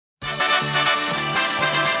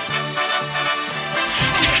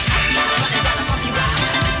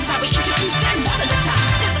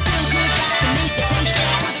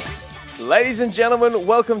Ladies and gentlemen,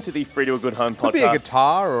 welcome to the Free to a Good Home podcast. Could be a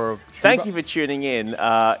guitar or a tuba. Thank you for tuning in.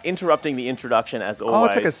 Interrupting the introduction as always. Oh,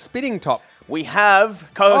 it's like a spinning top. We have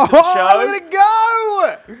co-host of the show, look at it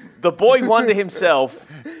go! the boy wonder himself,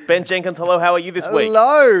 Ben Jenkins. Hello, how are you this week?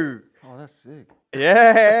 Hello. Oh, that's sick.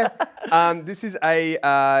 Yeah. This is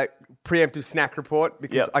a preemptive snack report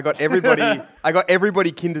because Yep. I got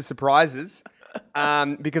everybody Kinder Surprises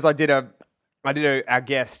because I did our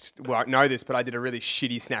guest, well, I know this, but I did a really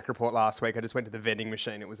shitty snack report last week. I just went to the vending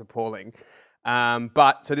machine. It was appalling.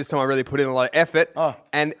 So this time I really put in a lot of effort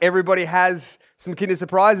and everybody has some Kinder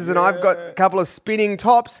Surprises and I've got a couple of spinning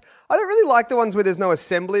tops. I don't really like the ones where there's no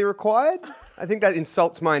assembly required. I think that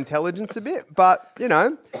insults my intelligence a bit, but you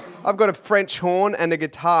know, I've got a French horn and a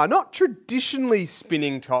guitar, not traditionally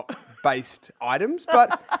spinning top based items,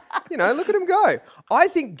 but you know, look at them go. I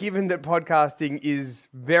think given that podcasting is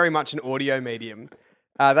very much an audio medium,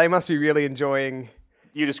 they must be really enjoying.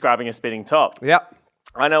 You describing a spinning top. Yep.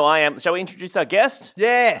 I know I am. Shall we introduce our guest?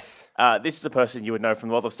 Yes. This is a person you would know from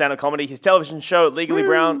the world of stand-up comedy, his television show, Legally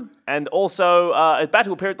Brown, and also is about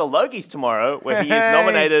to appear at the Logies tomorrow, where he is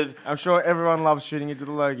nominated. I'm sure everyone loves shooting into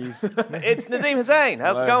the Logies. It's Nazim Hussain.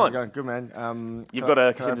 How's it going? Good, man. You've got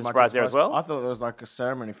a Kinder Surprise there as well? I thought there was like a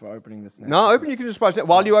ceremony for opening this. No, open your Kinder Surprise.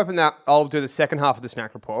 While you open that, I'll do the second half of the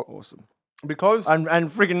snack report. Awesome. Because And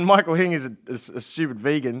freaking Michael Hing is a stupid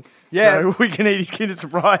vegan. Yeah. So we can eat his Kinder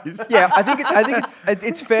Surprise. yeah, I think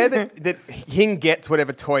it's fair that Hing gets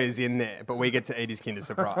whatever toy is in there, but we get to eat his Kinder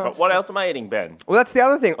Surprise. But what else am I eating, Ben? Well, that's the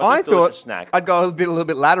other thing. What's I this delicious thought snack? I'd go a little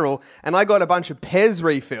bit lateral, and I got a bunch of Pez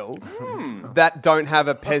refills that don't have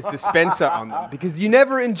a Pez dispenser on them because you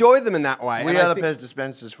never enjoy them in that way. We And I are the think- Pez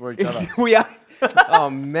dispensers for each other. we are. Oh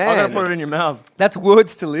I'm gonna put it man, in your mouth. that's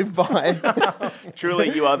words to live by. Truly,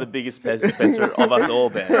 you are the biggest Pez dispenser of us all,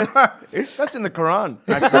 Ben. That's in the Quran.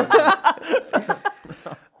 Actually.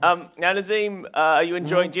 Now, Nazim, are you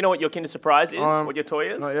enjoying? Do you know what your Kinder Surprise is? What your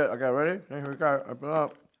toy is? Not yet. Okay, ready? Here we go. Open it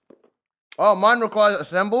up. Oh, mine requires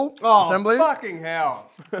assembly. Fucking hell!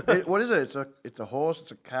 What is it? It's a horse.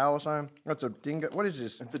 It's a cow or something. That's a dingo. What is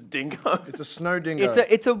this? It's a dingo. It's a snow dingo.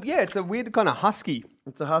 It's a weird kind of husky.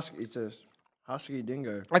 It's a husky. It's a husky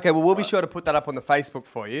dingo. Okay, well we'll be sure to put that up on the Facebook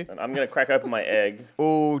for you. And I'm going to crack open my egg.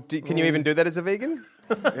 Oh, can you even do that as a vegan?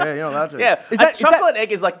 Yeah, you're not allowed to. Yeah, Is that- chocolate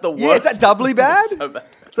egg is like the worst. Yeah, is that doubly bad? So bad.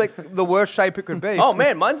 It's like the worst shape it could be. Oh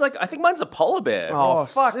man, I think mine's a polar bear. Oh,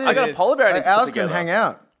 fuck! sick. I got a polar bear. I need Hey, to put ours can together. hang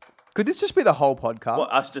out. Could this just be the whole podcast? Well,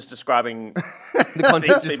 us just describing the things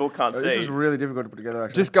content, people can't This see. is really difficult to put together.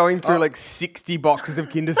 Actually, just going through like 60 boxes of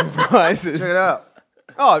Kinder Surprises. check it out.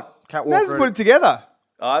 Oh, Catwalk let's ready. put it together.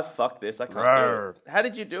 Oh, fuck this. I can't do it. How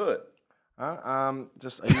did you do it?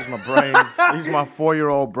 Just I use my brain. I use my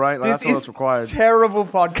 4-year-old brain. Like, that's all that's required. Terrible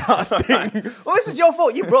podcasting. Well, this is your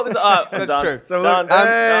fault. You brought this up. That's done. true. So Done. look,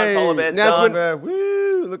 Done. Polar bear. Now it's Done. when- Woo!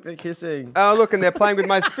 Look, they're kissing. Oh, look, and they're playing with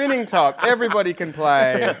my spinning top. Everybody can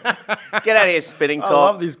play. Get out of here, spinning I top.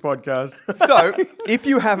 love these podcasts. So, if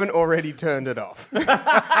you haven't already turned it off,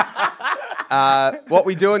 what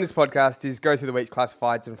we do in this podcast is go through the week's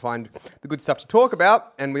classifieds and find the good stuff to talk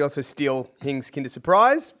about, and we also steal Hing's Kinder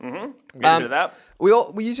Surprise. Get into that.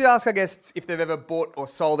 We usually ask our guests if they've ever bought or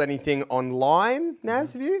sold anything online.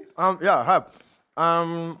 Naz, have you? Yeah, I have.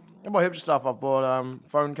 I bought heaps of stuff. I've bought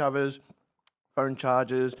phone covers, phone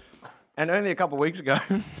chargers, and only a couple of weeks ago,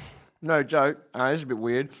 no joke, this is a bit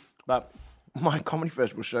weird, but my comedy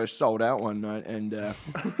festival show sold out one night, and and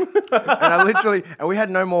we had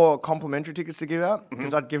no more complimentary tickets to give out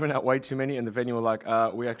because I'd given out way too many, and the venue were like,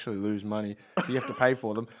 we actually lose money, so you have to pay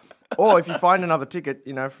for them. Or if you find another ticket,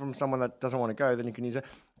 from someone that doesn't want to go, then you can use it.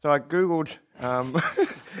 So I Googled,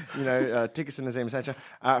 tickets in Nazim Hussain.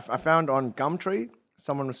 I found on Gumtree,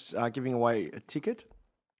 someone was giving away a ticket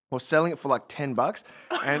or selling it for like $10.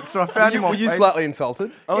 And so I found him on Were you Facebook. slightly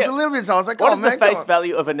insulted? I was a little bit, so I was like, What oh is man. the face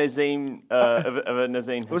value of a Nazim of a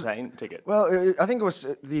Nazim Hussain ticket? Well, I think it was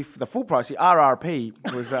the full price. The RRP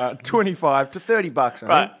was $25 to $30. I think.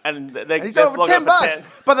 Right, and they And he's over flog $10. it for 10.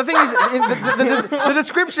 But the thing is, the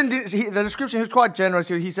description, the description was quite generous.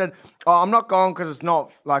 He said, "Oh, I'm not going because it's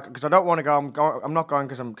not because I don't want to go. I'm not going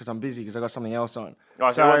because I'm busy because I got something else on." Oh,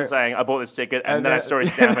 so he wasn't saying I bought this ticket and then I saw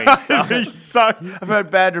his down. He sucks. I've heard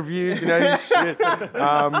bad reviews. He's shit.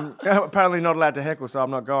 Apparently not allowed to heckle, so I'm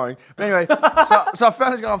not going. But anyway, so I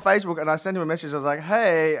found this guy on Facebook and I sent him a message. I was like,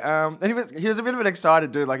 "Hey," and he was a bit of an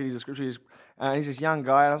excited dude, like in his description. He's this young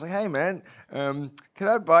guy, and I was like, "Hey, man, can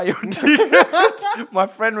I buy you a ticket? My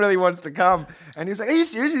friend really wants to come." And he was like, "Are you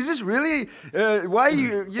serious? Is this really? Why are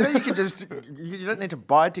you? You can just you don't need to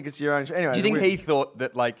buy tickets to your own." Anyway, Do you think he thought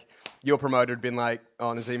that like your promoter had been like,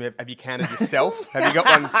 "Oh, Nazim, have you counted yourself? Have you got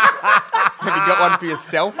one? Have you got one for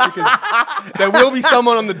yourself? Because there will be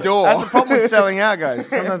someone on the door. That's the problem with selling out, guys.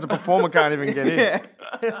 Sometimes the performer can't even get in.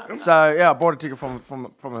 Yeah. So yeah, I bought a ticket from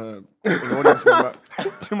an audience member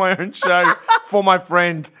to my own show for my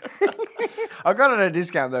friend. I got it at a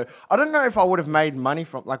discount though. I don't know if I would have made money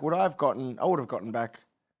from. Like, would I have gotten? I would have gotten back.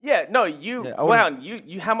 Yeah, no, you. Yeah, I wow, would've-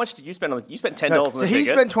 you. How much did you spend on? You spent $10 No, on so the he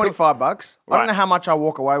ticket. spent $25. I Right. don't know how much I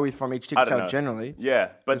walk away with from each I ticket don't sale know. generally. Yeah,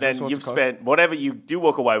 but There's all then sorts you've of costs. spent whatever you do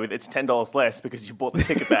walk away with. It's $10 less because you bought the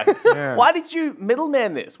ticket back. Yeah. Why did you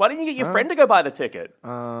middleman this? Why didn't you get your friend to go buy the ticket?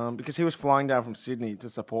 Because he was flying down from Sydney to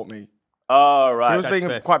support me. Oh, He right. was That's being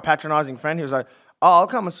fair. a quite patronising friend. He was like, "Oh, I'll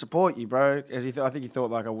come and support you, bro." As I think he thought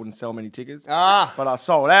like I wouldn't sell many tickets. Ah. But I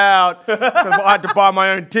sold out, so I had to buy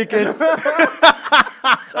my own tickets.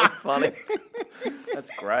 So funny. That's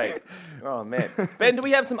great. Oh man, Ben, do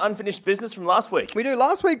we have some unfinished business from last week? We do.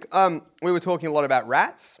 Last week, we were talking a lot about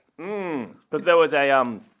rats. Because there was a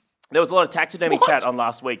lot of taxidermy chat on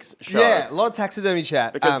last week's show. Yeah, a lot of taxidermy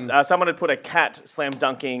chat. Because someone had put a cat slam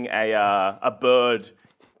dunking a bird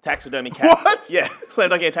taxidermy cat. What? Yeah, slam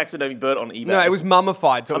dunking a taxidermy bird on eBay. no, it was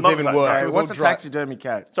mummified, so it was even mummified, worse. sorry. It was What's all a dry. taxidermy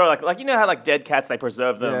cat? Sorry, like you know how like dead cats they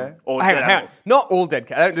preserve them Yeah. or Hang dead on, hang on. animals. Not all dead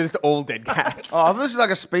cats. I don't do this to all dead cats. Oh, this is like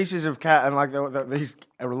a species of cat, and like these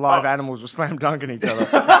live animals were slam dunking each other.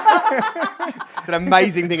 It's an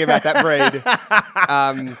amazing thing about that breed.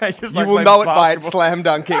 Just You like will play know it by its basketball. slam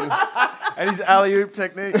dunking. And his alley oop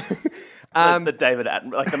technique. The David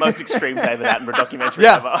Attenborough, like the most extreme David Attenborough documentary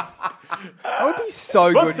Yeah. ever. That would be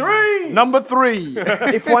so good. Number 3.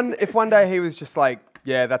 If one day he was just like,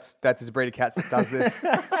 yeah, that's his breed of cats that does this.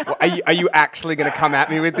 Well, are you actually going to come at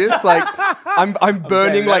me with this? Like, I'm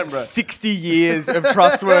burning David like Attenborough. 60 years of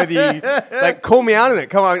trustworthy. Like, call me out on it.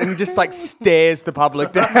 Come on, and he just like stares the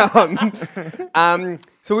public down.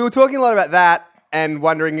 So we were talking a lot about that and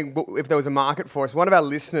wondering if there was a market for us. One of our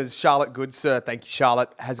listeners, Charlotte Goodsir, thank you, Charlotte,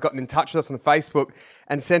 has gotten in touch with us on the Facebook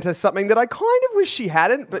and sent us something that I kind of wish she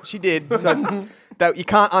hadn't, but she did. So that you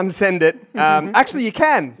can't unsend it. Actually, you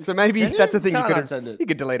can. So maybe Can you? that's a thing You you can't could unsend it. You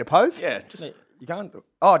could delete a post. Yeah, just You can't.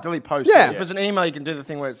 Delete post. Yeah. If it's an email, you can do the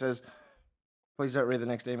thing where it says, "Please don't read the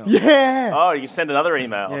next email." Yeah. oh, you can send another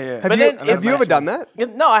email. Yeah, yeah. Have But you, then have you ever done that? Yeah,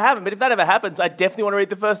 no, I haven't. But if that ever happens, I definitely want to read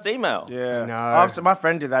the first email. Yeah. No. So my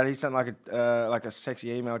friend did that. He sent like a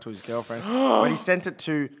sexy email to his girlfriend, but he sent it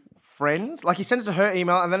to friends. Like he sent it to her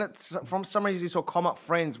email, and then it's from some reason he saw comma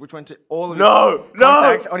friends, which went to all of his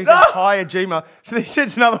contacts on his entire Gmail. So he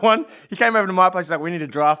sent another one. He came over to my place. He's like, "We need to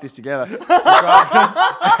draft this together."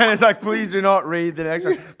 And it's like, "Please do not read the next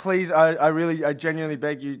one. Please, I genuinely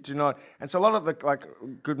beg you, do not." And so a lot of the like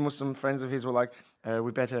good Muslim friends of his were like,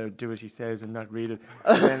 "We better do as he says and not read it."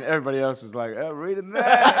 And then everybody else was like, "Oh, read it there."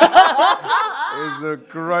 It was the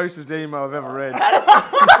grossest email I've ever read.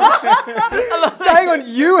 So hang on,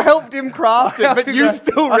 you helped him craft it, but you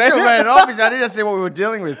still I read still read it? it. Obviously, I didn't see what we were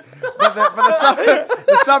dealing with. But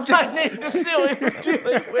the subject, I need to see what you're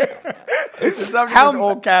dealing with. the subject How- was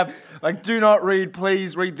all caps. Like, do not read,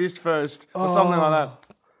 please read this first. Or something like that.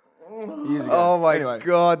 Years ago. Oh my Anyway.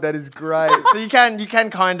 God, that is great. So you can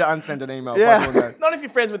kind of unsend an email. Yeah. By doing that. Not if you're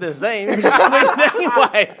friends with Azim.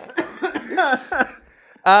 Anyway.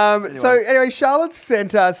 So anyway, Charlotte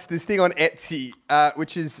sent us this thing on Etsy,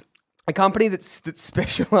 which is a company that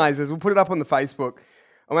specializes. We'll put it up on the Facebook,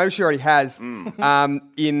 or maybe she already has,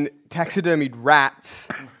 in taxidermied rats.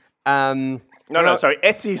 No, sorry.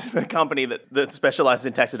 Etsy's a company that specializes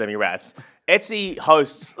in taxidermy rats. Etsy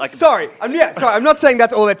hosts like Sorry, I'm not saying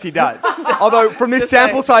that's all Etsy does. Although from this Just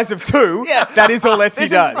sample saying. size of 2, Yeah. that is all Etsy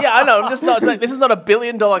does. Yeah, I know. I'm just not saying this is not $1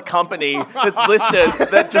 billion company that's listed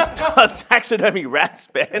that just does taxidermy rats,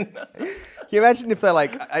 Ben. Can you imagine if they're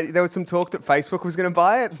like, there was some talk that Facebook was going to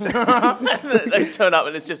buy it? That's it. They turn up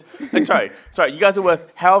and it's just like, sorry. You guys are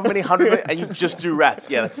worth however many hundred, and you just do rats.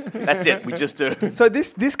 Yeah, that's it. We just do. So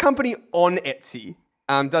this company on Etsy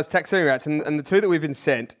does taxidermy rats, and the 2 that we've been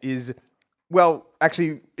sent is, well,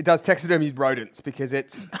 actually, it does taxidermy rodents because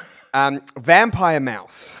it's vampire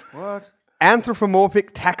mouse, What? anthropomorphic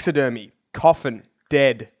taxidermy, coffin,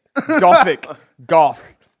 dead, gothic, goth,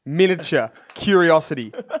 miniature,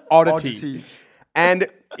 curiosity, oddity. Oddity. And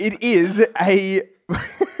it is a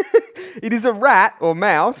it is a rat or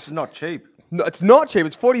mouse. It's not cheap. No, it's not cheap.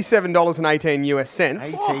 It's $47.18 US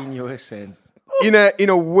cents 18 US cents. in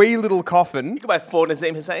a wee little coffin. You can buy 4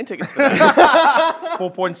 Nazim Hussain tickets for that.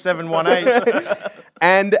 4.718.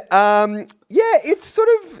 And it's sort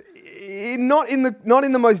of not in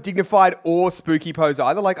the most dignified or spooky pose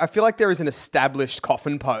either. Like I feel like there is an established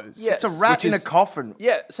coffin pose. Yeah. It's a rat Which in a is- coffin.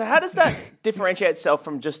 Yeah. So how does that differentiate itself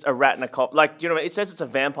from just a rat in a coffin? Like, do you know what I mean? It says it's a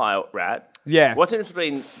vampire rat. Yeah. What's the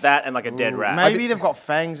difference between that and like a dead rat? Maybe they've got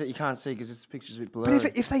fangs that you can't see because this picture's a bit blurry.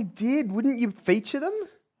 But if they did, wouldn't you feature them?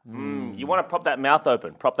 You want to prop that mouth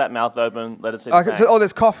open. Prop that mouth open. Let us see. The Okay,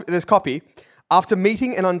 fangs. so there's copy. After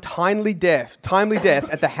meeting an untimely death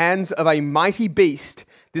at the hands of a mighty beast,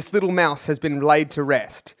 this little mouse has been laid to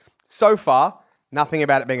rest. So far, nothing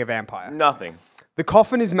about it being a vampire. Nothing. The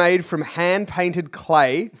coffin is made from hand-painted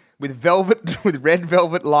clay with red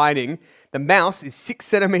velvet lining. The mouse is 6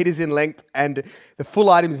 centimeters in length, and the full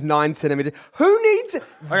item is 9 centimeters. Who needs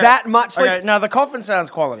that much? Okay, now the coffin sounds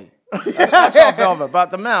quality. That's got velvet,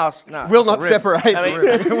 but the mouse, no. Will it's a not rip.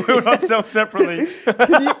 separate. Will not sell separately.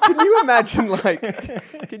 Can you imagine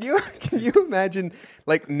can you imagine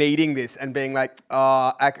like needing this and being like,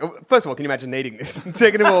 first of all, can you imagine needing this? And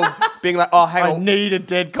second of all, being like, oh, hang I on, need a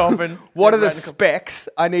dead coffin. what are the Radical. specs?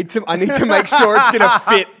 I need to make sure it's gonna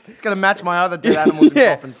fit. It's going to match my other dead animals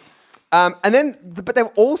Yeah. in coffins. And then, but they've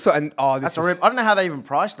also, and this That's is a rip. I don't know how they even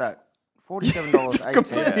priced that. $47.80.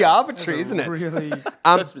 completely arbitrary, isn't it? Really.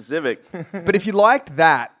 So specific. But if you liked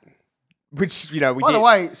that, which we By did, the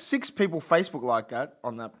way, 6 people Facebook like that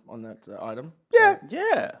on that item. yeah.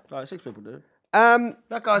 Yeah. Like 6 people do. Um,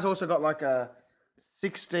 That guy's also got like a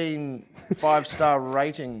 16 5-star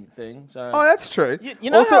rating thing. So Oh, that's true. You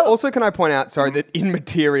know also, how- also, can I point out, sorry, that in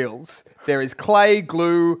materials there is clay,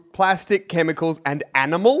 glue, plastic, chemicals, and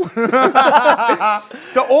animal.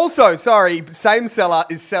 So also, sorry, same seller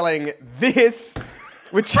is selling this,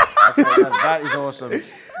 which that is awesome.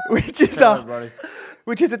 which is Tell a everybody.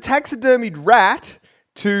 which is a taxidermied rat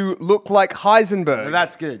to look like Heisenberg.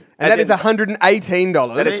 That's good. and that As is in-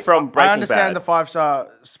 $118. That is from Breaking I understand Bad. the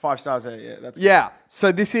 5 stars there. Yeah, that's good. Yeah.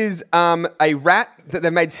 So this is a rat that they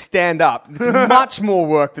made stand up. It's much more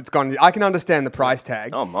work that's gone. I can understand the price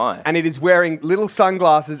tag. Oh, my. And it is wearing little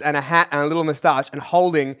sunglasses and a hat and a little moustache and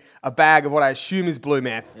holding a bag of what I assume is blue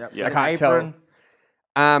meth. Yep. Yeah. I An can't apron,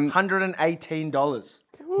 tell. $118.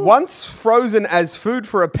 Once frozen as food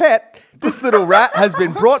for a pet, this little rat has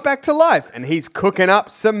been brought back to life and he's cooking up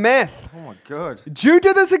some meth. Oh my god. Due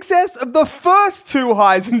to the success of the first 2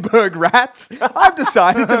 Heisenberg rats, I've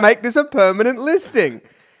decided to make this a permanent listing.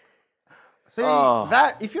 See Oh.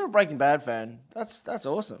 that if you're a Breaking Bad fan, that's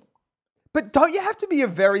awesome. But don't you have to be a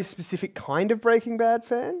very specific kind of Breaking Bad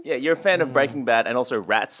fan? Yeah, you're a fan of Breaking Bad and also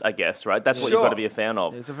rats, I guess, right? That's what you've Sure. got to be a fan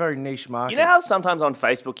of. It's a very niche market. You know how sometimes on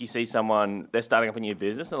Facebook you see someone, they're starting up a new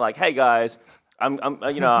business and they're like, hey guys, I'm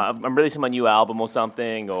releasing my new album or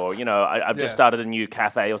something, or, I've Yeah. just started a new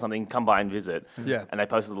cafe or something, come by and visit. Yeah. And they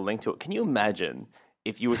posted a link to it. Can you imagine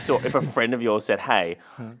if if a friend of yours said, hey,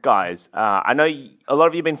 guys, I know a lot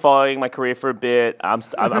of you have been following my career for a bit.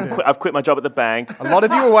 I've quit my job at the bank. A lot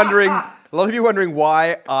of you are wondering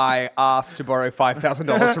why I asked to borrow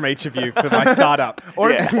 $5,000 from each of you for my startup. Or,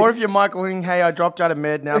 Yeah. if you're Michael Hing, hey, I dropped out of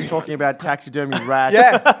med, now I'm talking about taxidermy rats.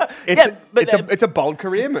 Yeah, but- it's a bold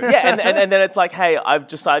career move. Yeah, and then it's like, hey, I've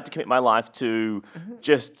decided to commit my life to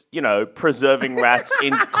just, preserving rats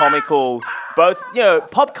in comical, both,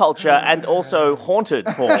 pop culture and also haunted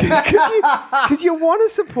form. Because you want to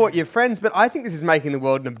support your friends, but I think this is making the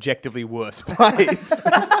world an objectively worse place.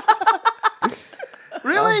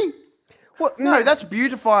 Really? Well, No, that's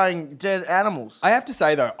beautifying dead animals. I have to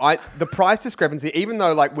say though, the price discrepancy, even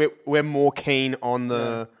though like we're more keen on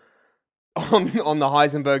the on the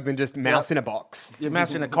Heisenberg than just mouse in a box. Your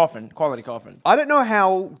mouse in a coffin, quality coffin. I don't know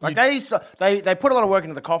how. Like they put a lot of work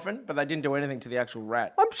into the coffin, but they didn't do anything to the actual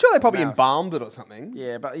rat. I'm sure they probably Mouse. embalmed it or something.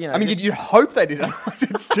 Yeah, but I mean, you'd hope they did. Otherwise,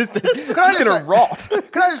 it's just I going just to say- rot.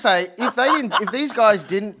 Can I just say, if these guys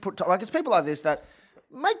didn't put like it's people like this that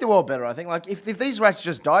make the world better. I think like if these rats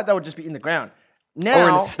just died, they would just be in the ground. Now, Or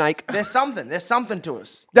in a snake. There's something to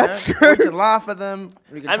us. you That's know? true. We can laugh at them.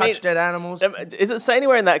 We can I touch mean, dead animals. Is it say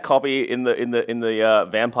anywhere in that copy in the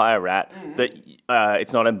vampire rat that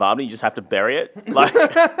it's not embalmed? You just have to bury it. Like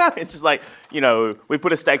it's just like we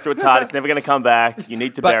put a stake through its heart. It's never going to come back. You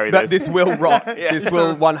need to bury But this. this will rot. Yeah. This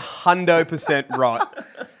will 100% rot.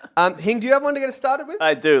 Hing, do you have one to get us started with?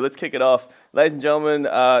 I do. Let's kick it off, ladies and gentlemen.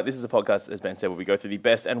 This is a podcast, as Ben said, where we go through the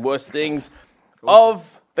best and worst things of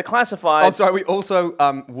the classified. Oh, sorry. We also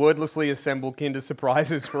wordlessly assemble Kinder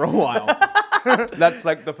Surprises for a while. That's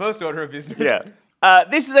like the first order of business. Yeah.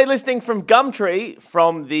 This is a listing from Gumtree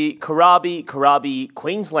from the Karabi,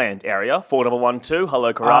 Queensland area, 4112.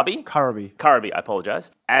 Hello, Karabi. Karabi, I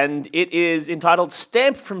apologize. And it is entitled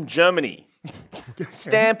Stamp from Germany.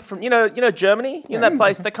 Stamp from, Germany? You know that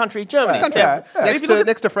place, the country, Germany. Country, Stamp. yeah. And if you look at-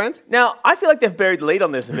 Next to France. Now, I feel like they've buried the lead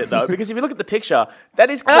on this a bit, though, because if you look at the picture, that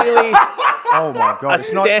is clearly... Oh my god! A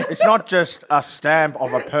It's not. stamp. It's not just a stamp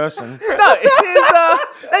of a person. No, it is,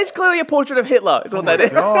 that is clearly a portrait of Hitler, is what that is.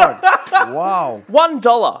 God! Wow!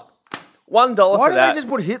 $1. $1 Why for did that. they just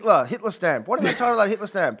put Hitler stamp? Why did they title that Hitler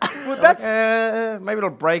stamp? Well, that's maybe it'll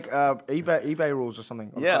break eBay rules or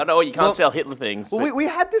something. Yeah, I know you can't sell Hitler things. well. We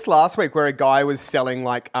had this last week where a guy was selling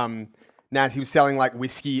like Naz. He was selling like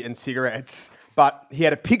whiskey and cigarettes. But he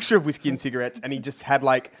had a picture of whiskey and cigarettes, and he just had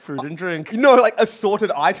like Food and drink. like assorted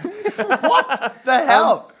items. What the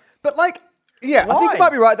hell? But like, yeah, I think Why? you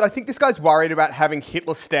might be right that I think this guy's worried about having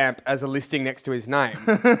Hitler stamp as a listing next to his name.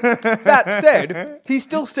 That said, he's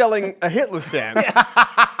still selling a Hitler stamp.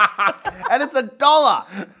 And it's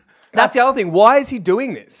 $1. That's the other thing. Why is he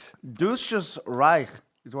doing this? Deutsches Reich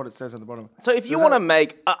is what it says at the bottom. So if you want to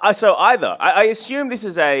make... I assume this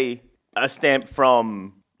is a stamp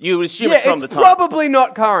from... You would assume it's from the it's time. probably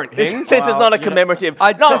not current. This Hing. is not a commemorative...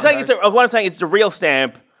 I'd No, I'm say- saying what I'm saying it's a real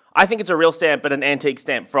stamp. I think it's a real stamp, but an antique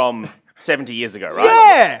stamp from 70 years ago, right?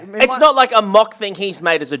 Yeah. It's not like a mock thing he's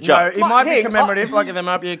made as a No, joke. it might be Hang, commemorative, like there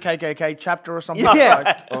might be a KKK chapter or something.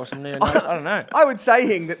 Yeah. Or some neo I don't know. I would say,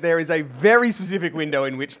 Hing, that there is a very specific window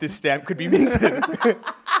in which this stamp could be minted.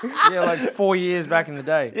 Yeah, like 4 years back in the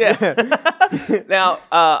day. Yeah. Now,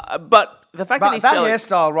 but the fact that But he's that selling...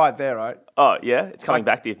 hairstyle right there, right? Oh, yeah? It's coming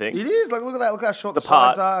back, do you think? It is. Like, look at that. Look how short the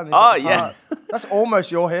part. sides are. And Oh, the yeah. part. That's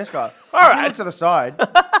almost your hairstyle. All If you right. look to the side.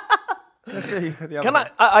 Let's see the other Can one.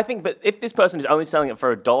 I think, but if this person is only selling it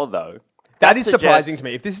for $1, though... That is surprising to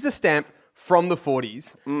me. If this is a stamp from the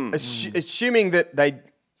 40s, assuming that they,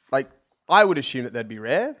 like, I would assume that they'd be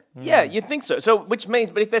rare. Yeah, you'd think so. So, which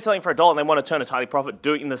means, but if they're selling for $1 and they want to turn a tiny profit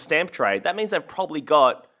doing it in the stamp trade, that means they've probably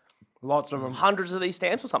got Lots of them. hundreds of these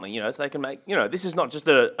stamps or something, so they can make, this is not just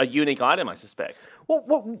a unique item, I suspect.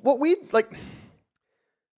 What we, like,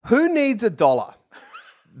 who needs $1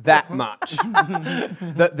 that much?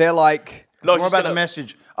 That they're like... No, More about the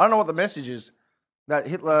message. I don't know what the message is. That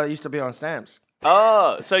Hitler used to be on stamps.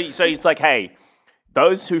 Oh, so it's like, hey,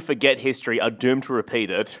 those who forget history are doomed to repeat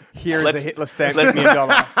it. Here is Let's- a Hitler stamp. let's- Give me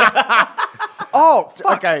 $1. Oh,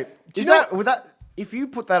 fuck. Okay. you Is know that, would that, if you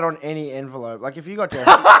put that on any envelope, like if you got to,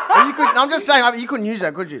 you could, I'm just saying, you couldn't use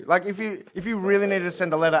that, could you? Like if you really needed to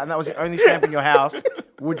send a letter and that was the only stamp in your house,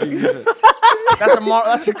 would you use it?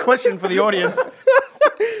 That's a question for the audience.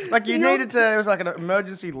 Like you needed to, it was like an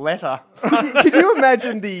emergency letter. Can you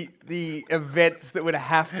imagine the events that would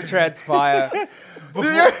have to transpire before...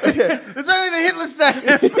 It's only the Hitler stamp.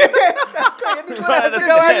 Yeah, exactly. And this letter has to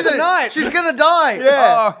go out tonight. She's gonna die.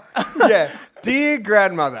 Yeah. Oh. Yeah. Dear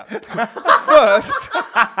grandmother, first,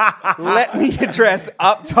 let me address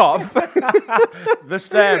up top. The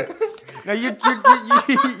stamp. Now you'd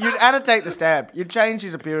annotate the stamp. You'd change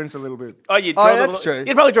his appearance a little bit. Oh, that's true.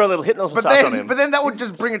 You'd probably draw a little Hitler moustache on him. But then that would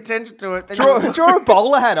just bring attention to it. Then Draw a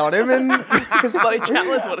bowler hat on him and... Because bloody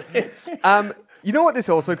Chandler's what it is. You know what this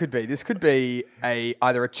also could be? This could be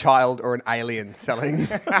either a child or an alien selling...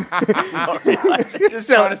 just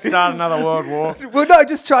trying to start another world war. Well, no,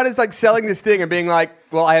 just China's like selling this thing and being like,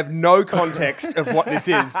 well, I have no context of what this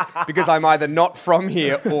is because I'm either not from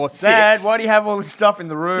here or sick. Dad, why do you have all this stuff in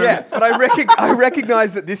the room? Yeah, but I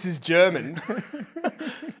recognize that this is German.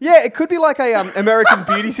 Yeah, it could be like a American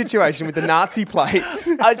Beauty situation with the Nazi plates.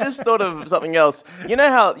 I just thought of something else. You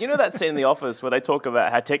know that scene in The Office where they talk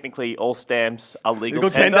about how technically all stamps are legal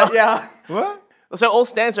tender? Yeah. What? So all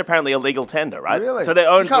stamps are apparently a legal tender, right? Really? So they're You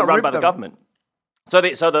owned can't and run rip by the them. government. So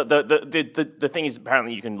the thing is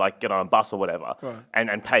apparently you can like get on a bus or whatever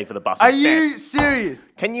and pay for the bus. Are with you stamps. serious?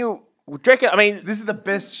 Can you? Do you reckon, I mean, This is the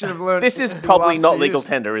best shit I've learned. this is in the probably last not 2 legal years.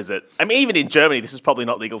 tender, is it? I mean, even in Germany, this is probably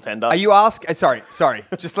not legal tender. Are you asking? Sorry.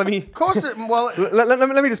 Just let me. Of course, well,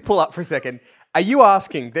 Let me just pull up for a second. Are you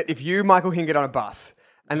asking that if you, Michael, can get on a bus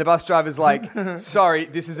and the bus driver's like, sorry,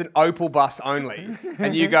 this is an Opal bus only,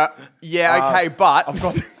 and you go, yeah, okay, but I've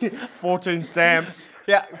got 14 stamps.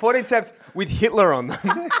 yeah, 14 stamps with Hitler on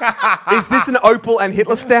them. Is this an Opal and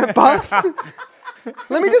Hitler stamp bus?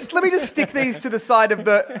 Let me just stick these to the side of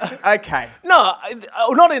the. Okay. No,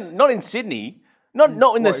 not in Sydney.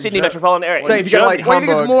 Not in the Sydney metropolitan area. So In if you go to, like, Germany. What do you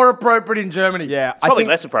think is Hamburg. more appropriate in Germany? Yeah, probably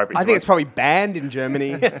less appropriate I to think us. it's probably banned in Germany.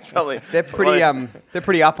 it's probably They're pretty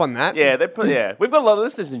up on that. Yeah, yeah. We've got a lot of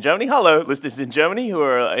listeners in Germany. Hello, listeners in Germany who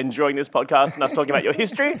are enjoying this podcast and us talking about your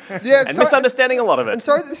history Yeah, and so- misunderstanding a lot of it. I'm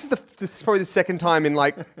sorry that this is probably the second time in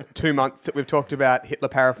like 2 months that we've talked about Hitler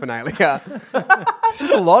paraphernalia. It's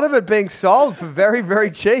just a lot of it being sold for very,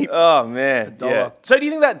 very cheap. Oh man, dollar. yeah. So do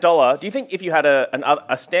you think that dollar? Do you think if you had a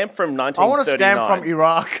stamp from 1939? I want a stamp from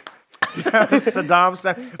Iraq. Saddam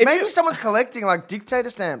stamp. Maybe someone's collecting like dictator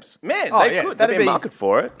stamps. Man, Oh, they yeah, could. that'd There'd be a be- market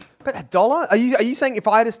for it. But $1? Are you saying if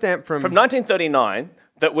I had a stamp from 1939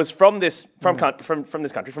 that was from this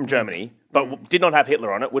country, from Germany, but did not have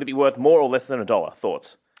Hitler on it, would it be worth more or less than $1?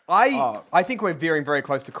 Thoughts? I think we're veering very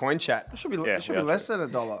close to coin chat. It should be, Yeah, it should we be are less than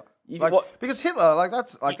 $1. Because Hitler,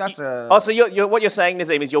 that's a. Oh, so what you're saying,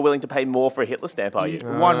 Nazim, is you're willing to pay more for a Hitler stamp, are you?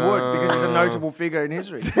 One would, because he's a notable figure in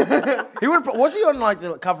history. Was he on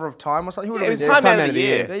the cover of Time or something? It was Time Man of the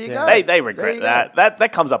Year. There you go. They regret that.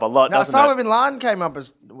 That comes up a lot, doesn't it? Osama bin Laden came up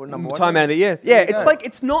as number one. Time Man of the Year. Yeah,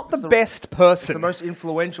 it's not the best person. The most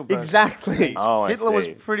influential person. Exactly. Oh, Hitler was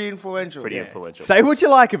pretty influential. Influential. Say what you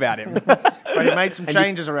like about him. But he made some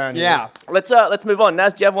changes around here. Yeah. Let's move on.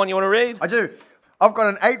 Naz, do you have one you want to read? I do. I've got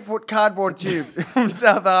an 8-foot cardboard tube from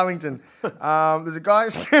South Arlington. There's a guy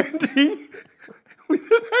standing with an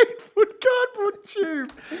 8-foot cardboard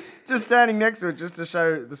tube, just standing next to it, just to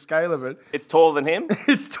show the scale of it. It's taller than him.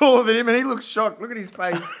 It's taller than him, and he looks shocked. Look at his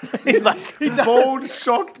face. He's like bald,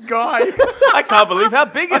 shocked guy. I can't believe how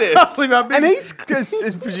big it is. And he's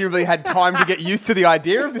presumably had time to get used to the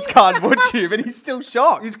idea of this cardboard tube, and he's still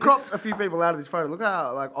shocked. He's cropped a few people out of this photo. Look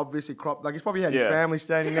how obviously cropped. He's probably had his family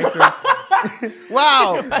standing next to him.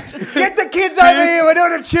 Wow! Get the kids over here. We're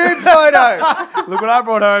doing a tube photo. Look what I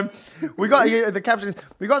brought home. We got the caption.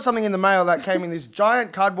 We got something in the mail that came in this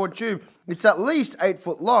giant cardboard tube. It's at least 8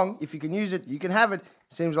 foot long. If you can use it, you can have it.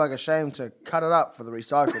 Seems like a shame to cut it up for the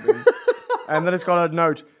recycle bin. And then it's got a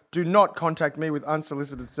note: do not contact me with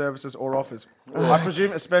unsolicited services or offers. I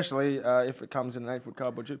presume, especially if it comes in an 8-foot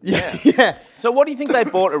cardboard tube. Yeah. So what do you think they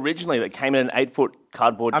bought originally that came in an 8-foot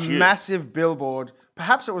cardboard tube? A massive billboard.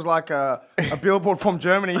 Perhaps it was like a billboard from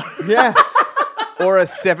Germany. Yeah. Or a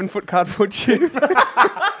 7-foot cardboard tube.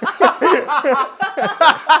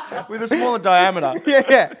 With a smaller diameter.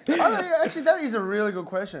 Yeah. Actually, that is a really good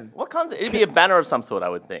question. What comes? It'd be a banner of some sort, I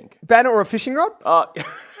would think. Banner or a fishing rod? Or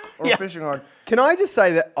a fishing rod. Can I just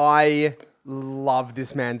say that I love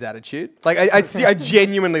this man's attitude? I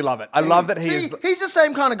genuinely love it. I love that he's the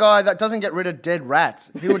same kind of guy that doesn't get rid of dead rats.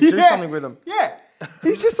 He would do something with them. Yeah.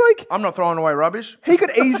 He's just like... I'm not throwing away rubbish. He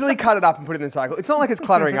could easily cut it up and put it in the cycle. It's not like it's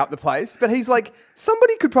cluttering up the place, but he's like,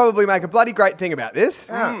 somebody could probably make a bloody great thing about this.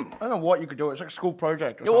 Yeah. I don't know what you could do. It's like a school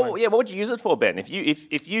project or something. What would you use it for, Ben? If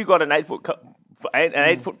you got an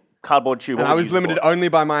 8-foot cardboard tube... And I was limited only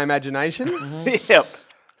by my imagination. Yep.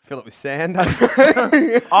 Fill it with sand.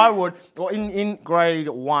 I would. Well, in grade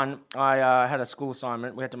 1, I had a school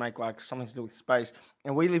assignment. We had to make something to do with space.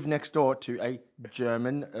 And we lived next door to a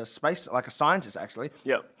German space, a scientist, actually.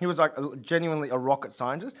 Yep. He was genuinely a rocket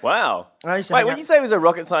scientist. Wow. Wait, when you say he was a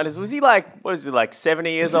rocket scientist, was he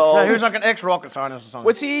 70 years old? No, he was like an ex-rocket scientist or something.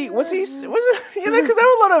 Was it, because there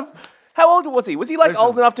were a lot of, how old was he? Was he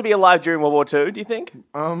old enough to be alive during World War II, do you think?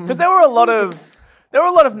 Because there were a lot of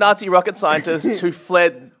Nazi rocket scientists who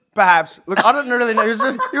fled. Perhaps. Look, I don't really know. He was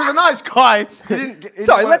a nice guy.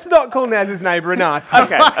 Sorry, let's not call Naz's neighbour a Nazi.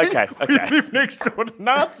 Okay. We live next door to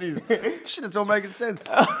Nazis. Shit, it's all making sense.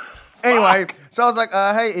 Anyway, so I was like,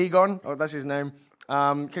 hey, Egon. Oh, that's his name.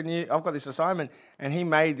 I've got this assignment. And he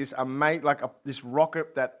made this this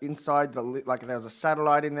rocket that inside there was a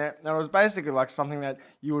satellite in there. And it was basically something that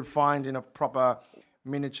you would find in a proper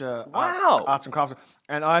miniature arts and crafts.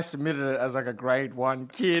 And I submitted it as a grade 1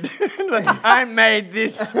 kid. I made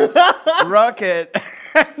this rocket.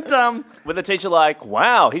 And, were the teacher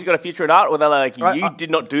wow, he's got a future in art? Or were they you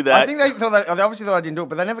did not do that? I think they obviously thought I didn't do it,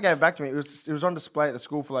 but they never gave it back to me. It was on display at the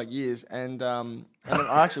school for years, and then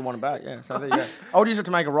I actually want it back. Yeah, so there you go. I would use it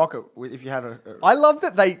to make a rocket if you had a I love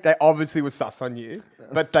that they obviously were sus on you,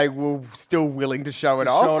 but they were still willing to show it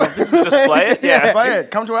off. Display it? Yeah. Display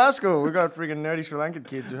it. Come to our school. We've got friggin' nerdy Sri Lankan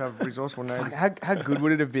kids who have resourceful names. How good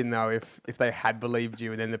would it have been though if they had believed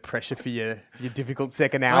you, and then the pressure for your difficult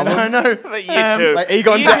second album? I know. But you two.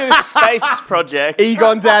 Egon's you do space project.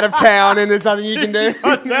 Egon's out of town, and there's nothing you can do.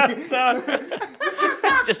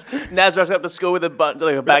 Just Naz rocks up to school with a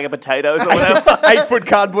bag of potatoes or whatever. 8-foot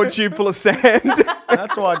cardboard tube full of sand.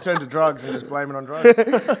 That's why I turned to drugs and just blame it on drugs.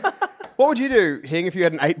 What would you do, Hing, if you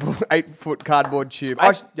had an 8-foot cardboard tube?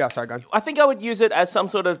 Sorry, go on. I think I would use it as some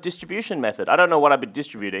sort of distribution method. I don't know what I'd be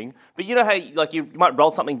distributing, but you know how you might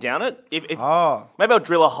roll something down it? Maybe I'll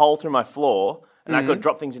drill a hole through my floor and I could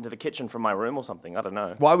drop things into the kitchen from my room or something. I don't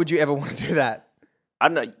know. Why would you ever want to do that? I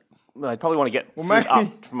don't know. I'd probably want to get food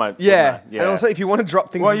up from my... Yeah. And also, if you want to drop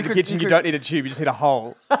things into the kitchen, you don't need a tube, you just need a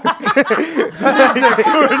hole. That's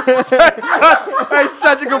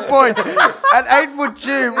such a good point. An 8-foot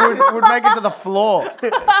tube would make it to the floor.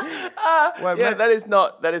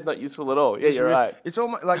 That is not useful at all. Yeah, you're right. It's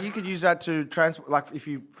almost you could use that to transfer, if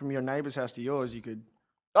you, from your neighbour's house to yours, you could...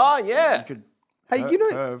 Oh, yeah. You could... Hey, you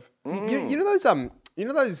know those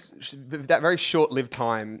that very short-lived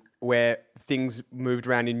time where things moved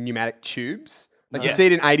around in pneumatic tubes? You see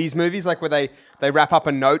it in 80s movies, where they wrap up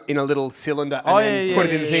a note in a little cylinder and then put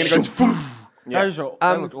it in the thing and it goes... Those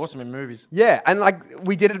they looked awesome in movies. Yeah, and like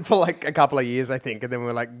we did it for like a couple of years, I think, and then we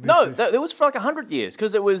were like, it was for like 100 years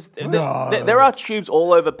because it was. There are tubes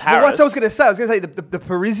all over Paris. But what I was going to say, the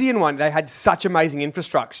Parisian one, they had such amazing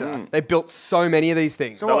infrastructure. They built so many of these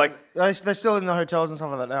things. So they're still in the hotels and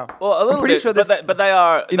stuff like that now. Well, a little pretty bit, sure but they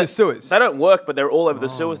are in the sewers. They don't work, but they're all over the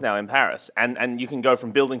sewers now in Paris, and you can go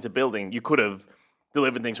from building to building. You could have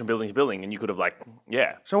delivered things from building to building, and you could have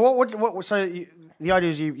So what? So the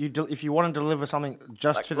idea is if you want to deliver something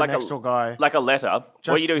just to the next door guy, like a letter.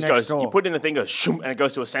 What you do is you put it in the thing, goes shoom, and it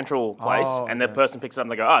goes to a central place, and the person picks it up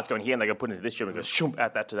and they go, it's going here, and they go put it into this tube and goes shoom,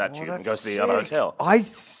 add that to that tube, and goes to the other hotel. I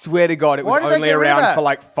swear to God, it was only around for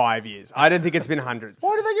like 5 years. I don't think it's been hundreds.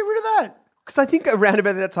 Why did they get rid of that? Because I think around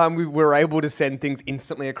about that time we were able to send things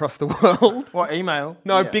instantly across the world. What, email?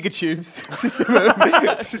 No, bigger tubes.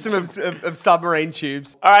 System of submarine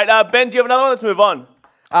tubes. All right, Ben, do you have another one? Let's move on.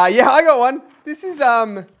 Yeah, I got one. This is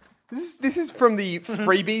from the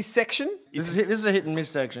freebies section. This is a hit and miss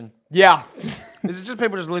section. Yeah. Is it just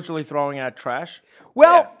people just literally throwing out trash?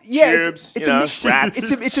 Well, tubes, it's a mixture.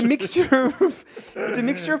 It's a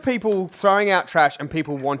mixture of people throwing out trash and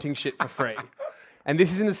people wanting shit for free. And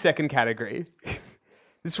this is in the second category.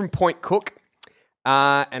 This is from Point Cook,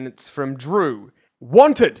 and it's from Drew.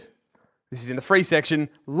 Wanted. This is in the free section.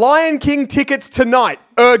 Lion King tickets tonight.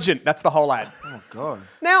 Urgent. That's the whole ad. Oh, God.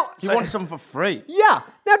 Now, you want some for free? Yeah.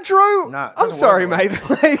 Now, Drew, I'm sorry, mate.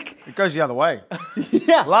 It goes the other way.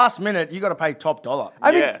 Yeah. Last minute, you got to pay top dollar.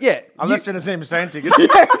 I mean, yeah. Unless you're in a St. ticket.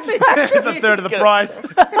 Yeah, exactly. It's a third of the price.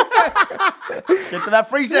 Get to that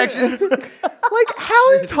free section. Like,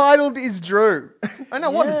 how entitled is Drew? I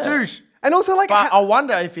know, what a douche. And also, like... But I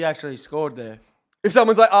wonder if he actually scored there. If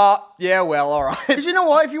someone's like, yeah, well, all right. Because you know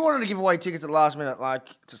what? If you wanted to give away tickets at the last minute, like,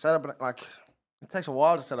 to set up, it takes a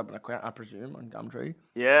while to set up an account, I presume, on Gumtree.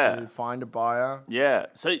 Yeah. To find a buyer. Yeah.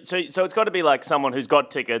 So it's got to be like someone who's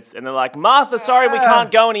got tickets and they're like, Martha, sorry, we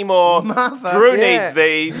can't go anymore. Martha. Drew needs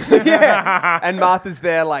these. Yeah. And Martha's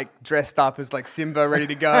there, like, dressed up as, like, Simba, ready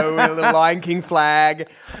to go with a little Lion King flag.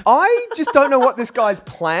 I just don't know what this guy's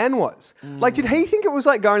plan was. Like, did he think it was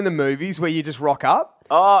like going to the movies where you just rock up?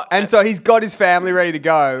 And so he's got his family ready to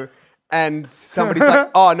go. And somebody's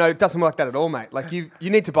like, oh, no, it doesn't work that at all, mate. Like, you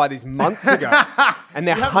need to buy these months ago. And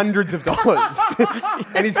they're hundreds of dollars.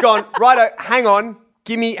 And he's gone, righto, hang on.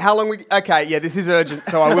 Give me how long okay, yeah, this is urgent.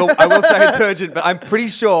 So I will say it's urgent, but I'm pretty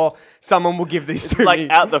sure someone will give these to me. Like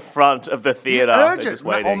out the front of the theater. Urgent. Just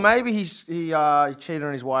waiting. Or maybe he cheated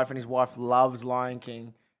on his wife and his wife loves Lion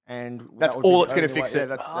King. And that's all it's going to fix it. Yeah,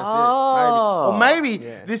 that's it. Maybe. Or maybe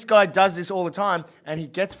this guy does this all the time and he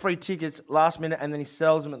gets free tickets last minute and then he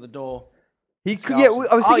sells them at the door. I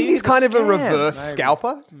was thinking he's kind of a reverse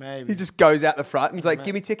scalper. Maybe. He just goes out the front and he's like,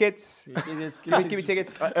 give me tickets. Give me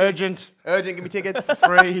tickets. Urgent, give me tickets.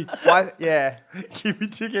 Free. Why? Yeah. Give me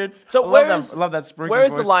tickets. So I love that spring. Where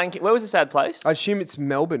is the Lion King? Where was this ad placed? I assume it's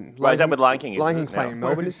Melbourne. Where's that with Lion King? Lion King's playing in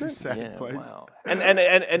Melbourne, isn't it? Yeah, wow.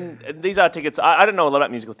 And these are tickets. I don't know a lot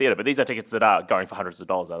about musical theatre, but these are tickets that are going for hundreds of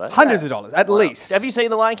dollars, are they? Hundreds of dollars, at least. Have you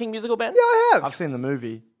seen the Lion King musical, Ben? Yeah, I have. I've seen the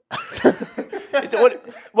movie.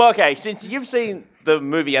 Well, okay, since you've seen the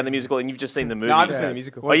movie and the musical, and you've just seen the movie. No, I've seen the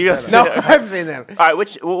musical. No, I haven't seen them. All right,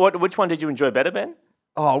 which one did you enjoy better, Ben?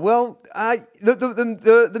 Oh well,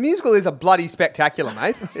 the musical is a bloody spectacular,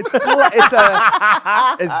 mate. It's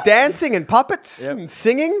dancing and puppets and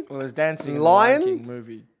singing. Well, there's dancing in lions. The Lion King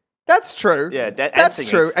movie. That's true. Yeah, that's singing.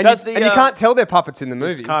 true. And you can't tell they're puppets in the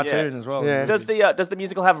movie. It's cartoon as well. Yeah. Does the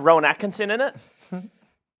musical have Rowan Atkinson in it?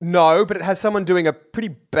 No, but it has someone doing a pretty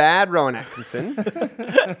bad Rowan Atkinson.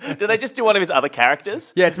 Do they just do one of his other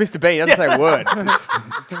characters? Yeah, it's Mr. Bean. He doesn't say a word.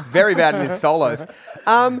 It's very bad in his solos.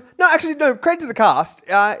 No, credit to the cast.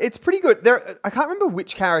 It's pretty good. I can't remember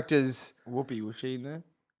which characters. Whoopi, was she in there?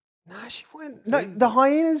 No, she went. No, the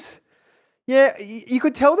hyenas. Yeah, you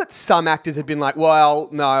could tell that some actors had been like, well,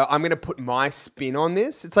 no, I'm going to put my spin on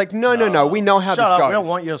this. It's like, no, we know how this goes. We don't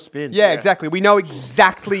want your spin. Yeah, exactly. We know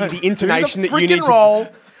exactly the intonation that you need roll.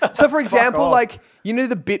 So, for example, like, you know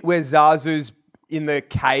the bit where Zazu's in the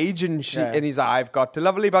cage and he's like, I've got a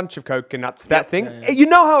lovely bunch of coconuts, that thing. Yeah. You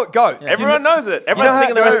know how it goes. Yeah. Everyone knows it. Everyone's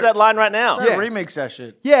singing the rest of that line right now. Yeah. Remix that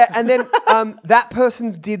shit. Yeah, and then that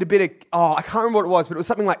person did a bit of, I can't remember what it was, but it was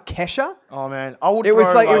something like Kesha. Oh, man. I would it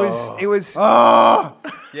was like, it was. Oh.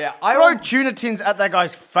 Yeah. I throw tuna tins at that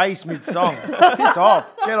guy's face mid-song. Piss off.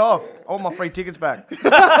 Get off. I want my free tickets back.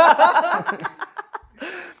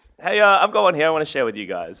 Hey, I've got one here I want to share with you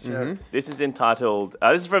guys. Mm-hmm. This is entitled,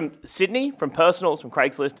 this is from Sydney, from Personals, from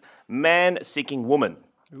Craigslist, Man Seeking Woman.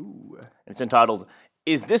 Ooh. It's entitled,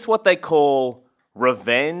 Is This What They Call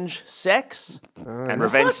revenge sex. And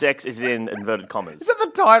revenge sex is in inverted commas. Is that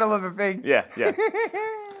the title of the thing? Yeah.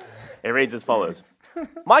 It reads as follows.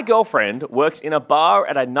 My girlfriend works in a bar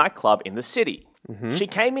at a nightclub in the city. She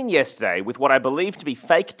came in yesterday with what I believe to be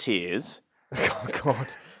fake tears. Oh, God.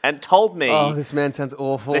 And told me Oh, this man sounds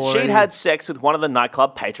awful. that she'd had sex with one of the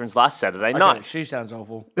nightclub patrons last Saturday night. She sounds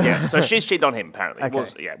awful. Yeah, so she's cheated on him, apparently. Okay. Well,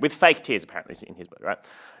 yeah, with fake tears, apparently, in his word, right?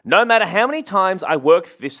 No matter how many times I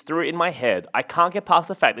work this through in my head, I can't get past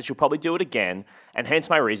the fact that she'll probably do it again, and hence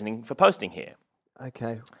my reasoning for posting here.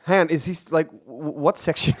 Okay. Hang on, is he, like, what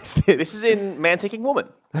section is this? This is in Man Seeking Woman.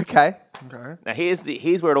 Okay. Okay. Now, here's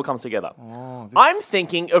where it all comes together. I'm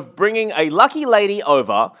thinking of bringing a lucky lady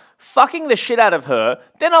over, fucking the shit out of her,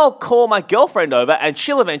 then I'll call my girlfriend over, and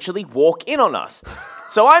she'll eventually walk in on us.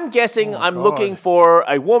 So I'm guessing I'm looking for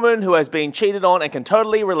a woman who has been cheated on and can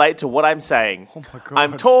totally relate to what I'm saying. Oh my God.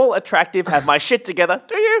 I'm tall, attractive, have my shit together.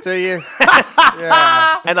 Do you? Do you?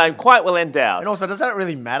 Yeah. And I'm quite well endowed. And also, does that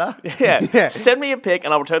really matter? Yeah. Send me a pic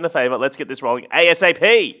and I'll return the favour. Let's get this rolling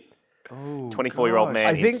ASAP. 24-year-old gosh. man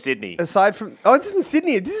I in think, Sydney. aside from... Oh, this isn't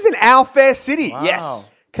Sydney. This is in our fair city. Wow. Yes.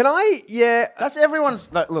 Can I... Yeah. That's everyone's.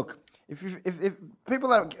 Like, look, if people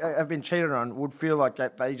that have been cheated on would feel like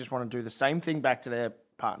that they just want to do the same thing back to their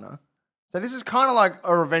partner. So this is kind of like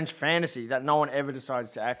a revenge fantasy that no one ever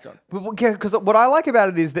decides to act on. Because what I like about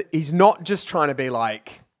it is that he's not just trying to be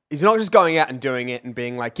like... He's not just going out and doing it and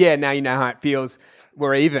being like, yeah, now you know how it feels.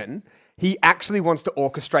 We're even. He actually wants to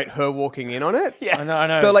orchestrate her walking in on it. Yeah. I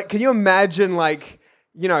know. So, like, can you imagine, like...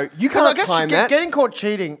 You know, you can't time that. Getting caught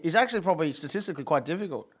cheating is actually probably statistically quite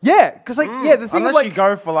difficult. Yeah, because the thing Unless like you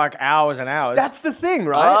go for like hours and hours. that's the thing,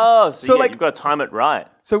 right? Oh, so like you've got to time it right.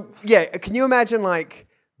 so yeah, can you imagine like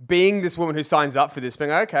being this woman who signs up for this, being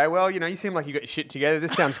like, okay, well, you know, you seem like you got your shit together.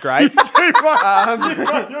 This sounds great.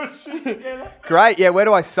 Great, yeah. Where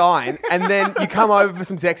do I sign? And then you come over for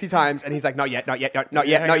some sexy times, and he's like, not yet. Wait. We're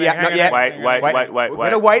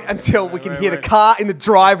gonna wait until we can hear the car in the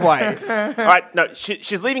driveway. All right, no,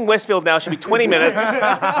 she's leaving Westfield now. She'll be 20 minutes.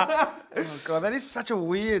 Oh God, that is such a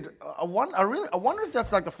weird. I wonder if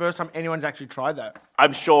that's like the first time anyone's actually tried that.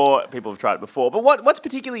 I'm sure people have tried it before, but what's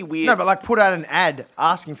particularly weird? No, but like put out an ad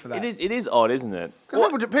asking for that. it is odd, isn't it?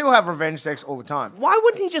 Because people have revenge sex all the time. Why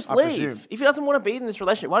wouldn't he just leave? presume. If he doesn't want to be in this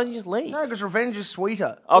relationship, why doesn't he just leave? No, because revenge is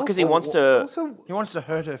sweeter. Oh, because he wants to. Also, He wants to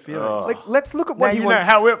hurt her feelings. like, let's look at Now what he you wants.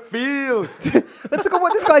 know how it feels. Let's look at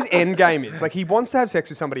what this guy's end game is. Like, he wants to have sex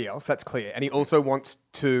with somebody else. That's clear, and he also wants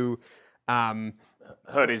to.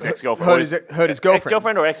 Hurt his ex-girlfriend. Hurt his girlfriend.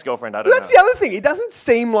 Ex-girlfriend or ex-girlfriend, I don't know. That's the other thing. It doesn't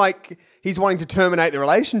seem like he's wanting to terminate the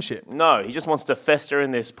relationship. No, he just wants to fester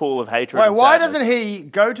in this pool of hatred. Wait, and why sadness. doesn't he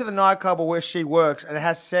go to the nightclub or where she works and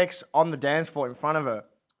has sex on the dance floor in front of her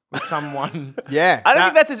with someone? Yeah. I don't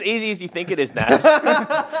think that's as easy as you think it is, Naz.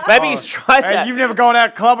 Maybe he's tried Hey, that. you've never gone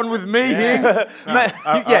out clubbing with me, Hing?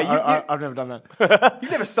 I've never done that.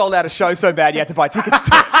 You've never sold out a show so bad you had to buy tickets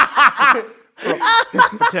to For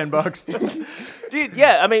 $10. Dude,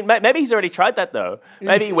 yeah, I mean, maybe he's already tried that, though.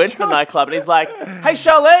 Maybe he went to the nightclub and he's like, hey,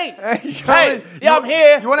 Charlene! Hey, yeah, I'm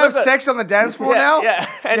here! You want to have sex on the dance floor now? Yeah,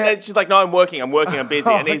 and then she's like, no, I'm working, I'm busy.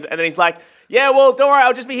 And then he's like, yeah, well, don't worry,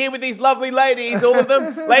 I'll just be here with these lovely ladies, all of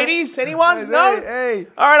them. Ladies, anyone? No? Hey.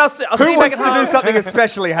 All right, I'll see Who you wants back to at do something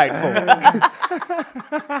especially hateful?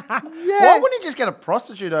 Why wouldn't he just get a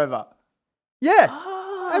prostitute over? Yeah.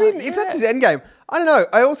 I mean, if that's his end game, I don't know.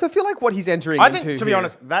 I also feel like what he's entering I into think, to be here-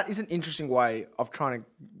 honest, that is an interesting way of trying to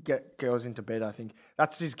get girls into bed, I think.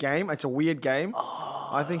 That's his game. It's a weird game.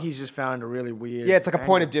 I think he's just found a really weird... Yeah, it's like a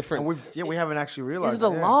point of angle. difference. And we haven't actually realised Is it a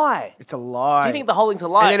lie? It's a lie. Do you think the whole thing's a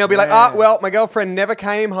lie? And then he'll be like, well, my girlfriend never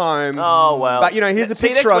came home. Oh, well. But, you know, here's a See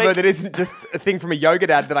you picture next of her week. that isn't just a thing from a yogurt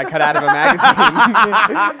ad that I cut out of a magazine.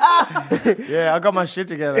 Yeah, I got my shit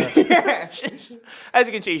together. As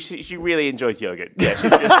you can see, she really enjoys yogurt. Yeah,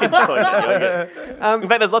 she's really enjoys yogurt. In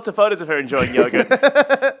fact, there's lots of photos of her enjoying yogurt.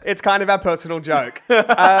 It's kind of our personal joke.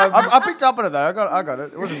 I picked up on it though. I got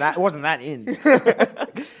it. It wasn't that in.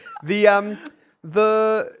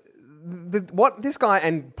 What this guy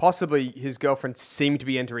and possibly his girlfriend seem to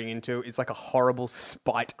be entering into is like a horrible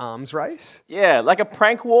spite arms race. Yeah, like a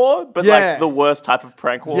prank war, but Yeah. like the worst type of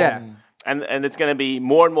prank war. Yeah. And it's going to be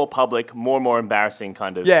more and more public, more and more embarrassing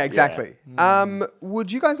kind of. Yeah, exactly.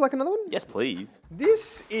 Would you guys like another one? Yes, please.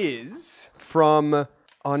 This is from...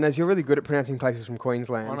 Oh, Naz, you're really good at pronouncing places from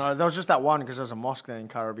Queensland. Oh no, there was just that one because there was a mosque there in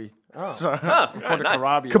Karabi. Oh. So we called it nice.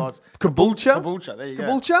 Karabi lots. Caboolture? Caboolture, there you go.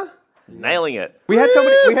 Caboolture? Nailing it. We had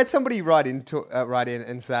somebody write in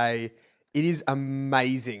and say it is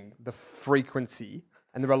amazing the frequency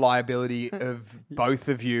and the reliability of both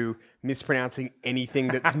of you mispronouncing anything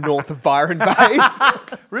that's north of Byron Bay.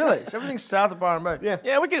 Really? So everything's south of Byron Bay? Yeah.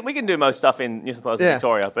 Yeah, we can do most stuff in New South Wales and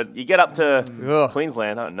Victoria, but you get up to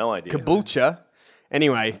Queensland, I have no idea. Caboolture.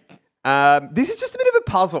 Anyway, this is just a bit of a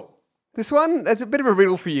puzzle. This one, it's a bit of a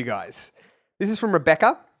riddle for you guys. This is from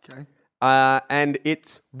Rebecca. Okay. And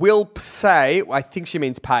it's will say, I think she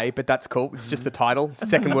means pay, but that's cool. It's just the title.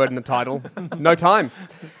 Second word in the title. No time.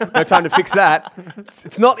 No time to fix that.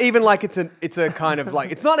 It's not even like it's a kind of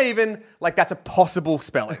like, it's not even like that's a possible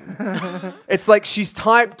spelling. It's like she's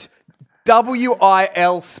typed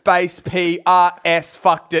WIL space PRS,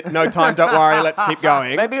 fucked it, no time, don't worry, let's keep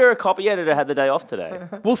going. Maybe you're a copy editor had the day off today.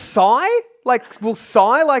 Will Psy like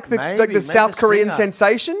the South Korean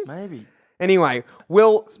sensation? Maybe. Anyway,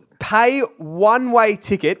 will pay one-way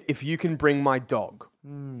ticket if you can bring my dog.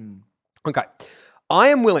 Okay. I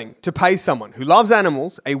am willing to pay someone who loves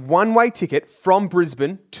animals a one-way ticket from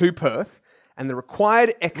Brisbane to Perth and the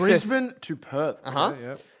required excess... Brisbane to Perth. Uh-huh. Okay,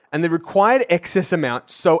 yep. And the required excess amount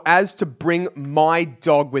so as to bring my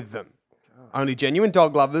dog with them. Only genuine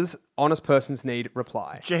dog lovers, honest persons need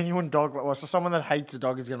reply. Genuine dog. Well, so someone that hates a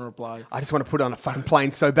dog is going to reply. I just want to put on a fucking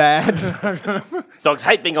plane so bad. Dogs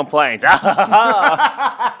hate being on planes.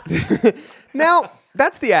 Now,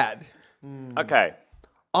 that's the ad. Okay.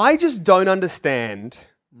 I just don't understand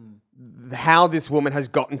how this woman has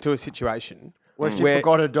gotten to a situation Where she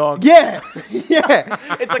forgot her dog. Yeah, yeah.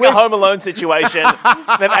 It's like a Home Alone situation.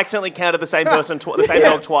 They've accidentally counted the same person, the same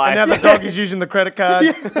dog twice. And now the dog is using the credit card.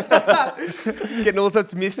 Getting all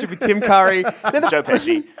sorts of mischief with Tim Curry. Now, Joe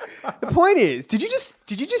Pesci. The point is, did you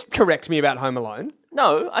just correct me about Home Alone?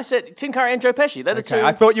 No, I said Tim Curry and Joe Pesci. They're the two.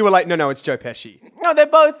 I thought you were like, no, it's Joe Pesci. No, they're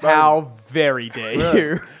both. How very dare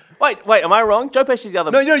you? Wait, am I wrong? Joe Pesci's the other.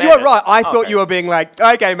 No, you're right. I thought you were being like,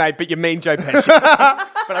 okay, mate, but you mean Joe Pesci.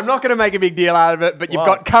 But I'm not going to make a big deal out of it. But you've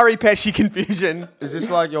got Curry Pesci confusion. Is this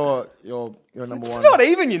like your number one? It's not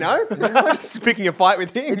even, you know. I'm just picking a fight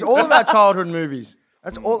with him. It's all about childhood movies.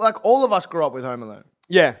 That's all. Like all of us grew up with Home Alone.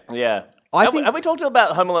 Yeah. Yeah. Have we talked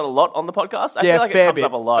about Home Alone a lot on the podcast? I feel like fair it comes bit.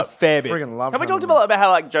 up a lot. A fair bit. Friggin' love. Have we Home talked Alone. about how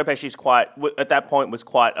like Joe Pesci's at that point was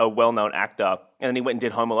quite a well-known actor, and then he went and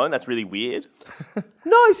did Home Alone? That's really weird.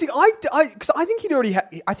 No, see, because I think he'd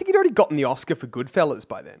already gotten the Oscar for Goodfellas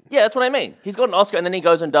by then. Yeah, that's what I mean. He's got an Oscar, and then he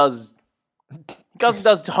goes and does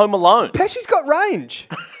Home Alone. Pesci's got range.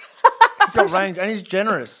 He's got range and he's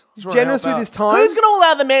generous. He's Generous with his time. Who's going to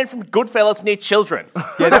allow the man from Goodfellas near children?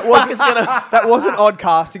 Yeah, that was an odd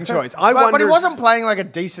casting choice. But he wasn't playing like a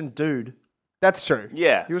decent dude. That's true.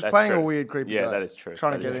 Yeah, He was that's playing true. a weird creepy guy. Yeah, that is true.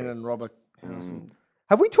 Trying That to is get in true. and rob a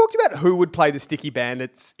Have we talked about who would play the Sticky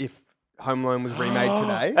Bandits if Home Alone was remade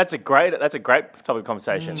today? That's a great topic of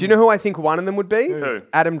conversation. Do you know who I think one of them would be? Who?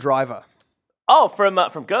 Adam Driver. Oh, from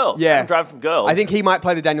Girls. Yeah. Adam Driver from Girls. I think he might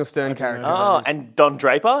play the Daniel Stern character. Oh, and Don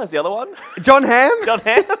Draper is the other one. John Hamm? John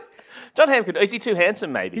Hamm. John Hamm could. Is he too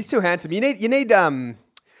handsome? Maybe. He's too handsome. You need who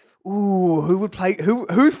would play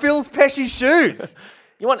who fills Pesci's shoes?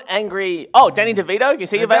 You want angry? Oh, Danny DeVito.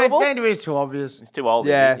 Is he available? Danny DeVito's too obvious. He's too old.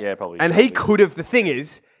 Yeah. Is he? Yeah, probably. And he could have. The thing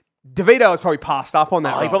is, DeVito was probably passed up on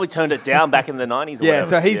that. Oh, he role. probably turned it down back in the 90s. Or Yeah, whatever.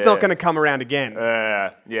 so he's not going to come around again.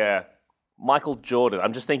 Yeah. Michael Jordan.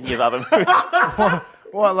 I'm just thinking of other movies.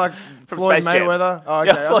 What, like From Floyd Space Jam. Mayweather? Oh,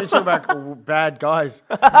 okay. Yeah, I'm talking about bad guys.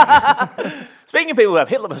 Speaking of people who have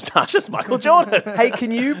Hitler moustaches, Michael Jordan. Hey,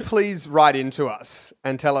 can you please write into us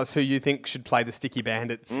and tell us who you think should play the Sticky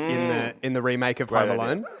Bandits in the remake of Home idea.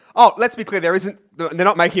 Alone? Oh, let's be clear, they're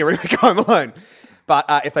not making a remake of Home Alone, but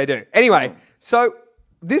if they do, anyway. So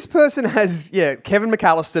this person has Kevin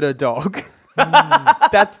McAllister, a dog.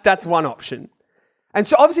 That's one option. And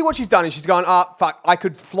so obviously what she's done is she's gone, fuck, I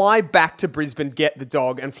could fly back to Brisbane, get the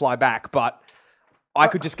dog and fly back, but I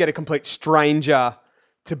could just get a complete stranger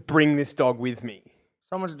to bring this dog with me.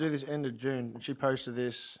 Someone to do this end of June, and she posted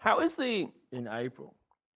this How is the April.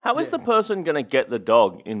 person going to get the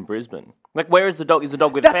dog in Brisbane? Like, where is the dog? Is the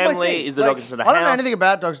dog with That's my family? thing. Is the Like, dog just at a I house? don't know anything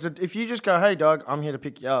about dogs. If you just go, hey, dog, I'm here to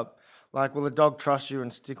pick you up, like, will the dog trust you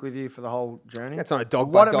and stick with you for the whole journey? That's on a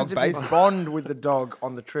dog What by dog happens if basis. you bond with the dog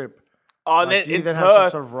on the trip? Oh, Like, then do you in then have some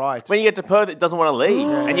Perth, sort of right? when you get to Perth, it doesn't want to leave,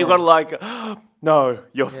 and you've got to like, no,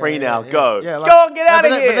 you're free now. Yeah, Go, yeah, go on, get out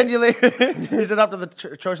of here. But then you leave. Is it up to the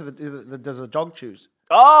choice of does the dog choose?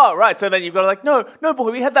 Oh, right. So then you've got to like, no,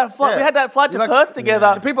 boy, we had that flight. Yeah. We had that flight to You're like- Perth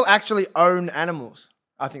together. Do people actually own animals?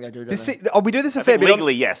 I think they do. Don't they? We do this a fair bit.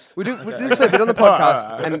 Legally, yes. We do this a fair bit on the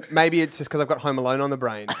podcast, and maybe it's just because I've got Home Alone on the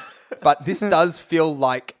brain. But this does feel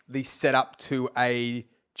like the setup to a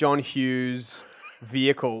John Hughes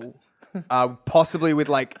vehicle possibly with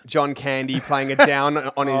like John Candy playing a down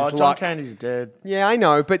on his John luck. Candy's dead. Yeah, I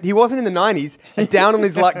know, but he wasn't in the 90s. A down on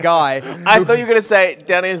his luck guy. I thought you were going to say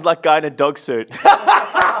down his like guy in a dog suit.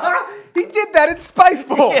 He did that in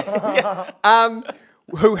Spaceballs. Yes, yeah.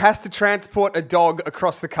 Who has to transport a dog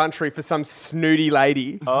across the country for some snooty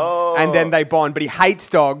lady. Oh. And then they bond, but he hates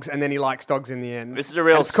dogs and then he likes dogs in the end. This is a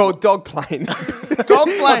real And it's called Dog Plane. Dog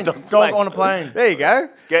plane. Dog Dog plane. on a plane. There you go.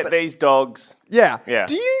 Get these dogs. Yeah. Yeah.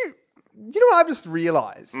 Do you know what I've just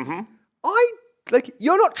realized?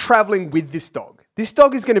 You're not traveling with this dog. This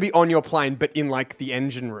dog is going to be on your plane, but in like the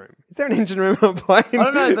engine room. Is there an engine room on a plane? I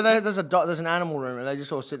don't know, but there's an animal room, and they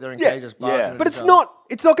just all sit there in cages. barking at But each it's other.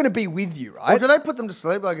 not going to be with you, right? Or do they put them to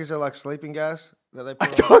sleep? Like, is there like sleeping gas that they I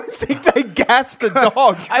put on? don't think they gas the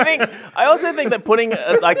dog. I also think that putting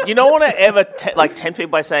you don't want to ever tempt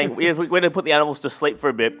people by saying we're going to put the animals to sleep for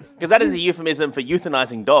a bit, because that is a euphemism for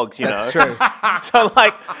euthanizing dogs. That's true. So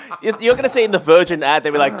like you're going to see in the Virgin ad,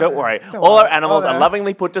 they'll be like, "Don't worry, all our animals are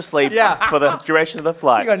lovingly put to sleep for the duration of the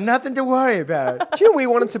flight." You got nothing to worry about. Do you know we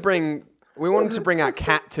wanted to bring our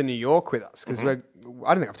cat to New York with us because I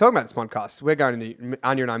don't think I've talked about this podcast. We're going to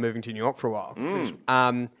Anya and I moving to New York for a while,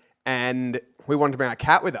 and we wanted to bring our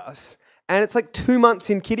cat with us, and it's like 2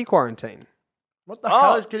 months in kitty quarantine. What the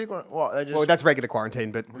hell is kitty quarantine? What, they just, Well, that's regular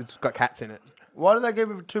quarantine, but it's got cats in it. why did they give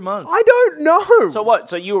it for 2 months? I don't know. So what?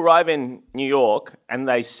 So you arrive in New York and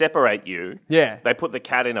they separate you. Yeah. They put the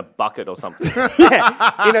cat in a bucket or something.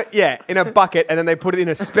 in a bucket, and then they put it in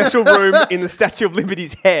a special room in the Statue of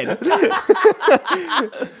Liberty's head.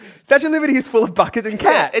 Statue of Liberty is full of buckets and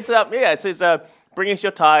cats. It's bring us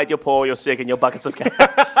your tired, you're poor, you're sick, and your buckets of cats.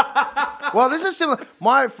 Well, this is similar.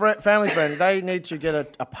 My family friend, they need to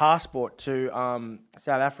get a passport to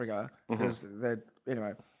South Africa because they're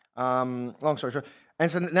anyway. Long story short,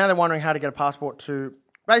 and so now they're wondering how to get a passport to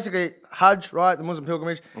basically Hajj, right? The Muslim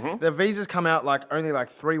pilgrimage. Their visas come out only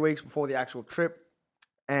 3 weeks before the actual trip,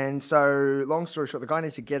 and so long story short, the guy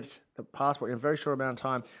needs to get the passport in a very short amount of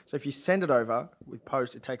time. So if you send it over with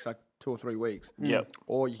post, it takes 2 or 3 weeks. Yep.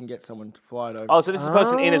 Or you can get someone to fly it over. Oh, so this is a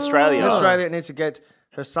person in Australia. In Australia, it needs to get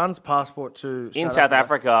her son's passport to South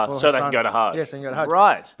Africa for so her they can son. go to Hajj. Yes, they can go to Hajj.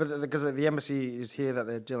 Right. But because the embassy is here that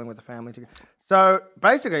they're dealing with the family. So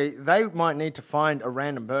basically, they might need to find a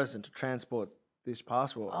random person to transport this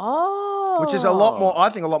passport. Oh. Which is a lot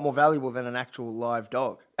more valuable than an actual live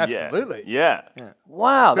dog. Absolutely. Yeah.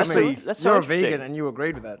 Wow. Especially- that's so You're a interesting. vegan and you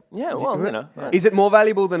agreed with that. Yeah, well, Yeah. Is it more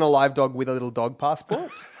valuable than a live dog with a little dog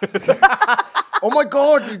passport? Oh my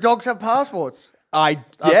God, do dogs have passports? I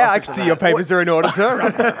can see your papers are in order, sir.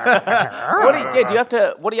 What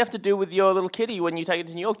do you have to do with your little kitty when you take it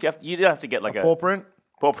to New York? You do have to get like a Paw print?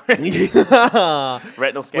 paw print,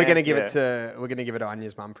 retinal scan. We're gonna give it to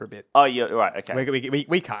Anya's mum for a bit. Oh, yeah, right. Okay.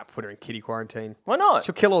 We can't put her in kitty quarantine. Why not?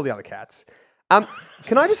 She'll kill all the other cats.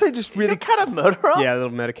 Can I just say, just really Is your cat a murderer? Yeah, a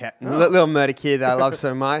little murder cat, little murder kid that I love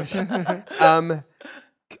so much.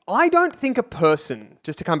 I don't think a person,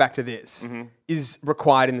 just to come back to this, is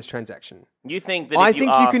required in this transaction. You think that? I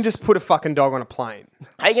think you can just put a fucking dog on a plane.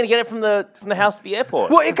 How are you going to get it from the house to the airport?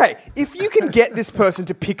 Well, okay, if you can get this person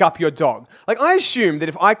to pick up your dog, I assume that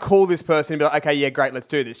if I call this person and be like, okay, yeah, great, let's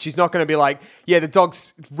do this, she's not going to be like, yeah, the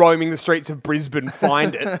dog's roaming the streets of Brisbane,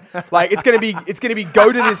 find it. It's going to be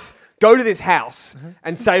go to this house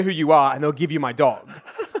and say who you are, and they'll give you my dog.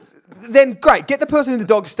 Then great, get the person who the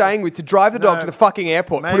dog's staying with to drive the dog to the fucking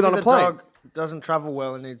airport, put it on a plane. Maybe the dog doesn't travel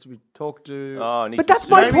well and needs to be talked to. But that's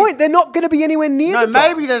my point. They're not going to be anywhere near the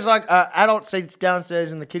dog. Maybe there's adult seats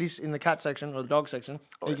downstairs in the cat section or the dog section.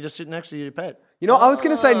 And you can just sit next to your pet. You know, I was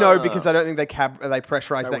going to say no because I don't think they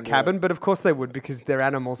pressurize that cabin, but of course they would because they're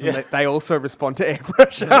animals and they also respond to air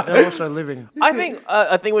pressure. They're also living. I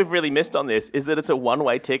think we've really missed on this is that it's a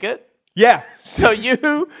one-way ticket. Yeah. So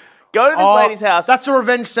you go to this lady's house. That's a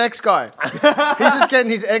revenge sex guy. He's just getting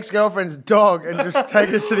his ex-girlfriend's dog and just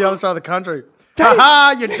taking it to the other side of the country.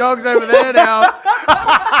 Ha! Your dog's over there now.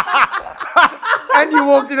 And you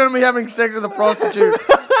walked in on me having sex with a prostitute.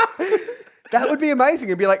 That would be amazing.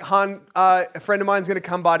 It'd be like, hun, a friend of mine's going to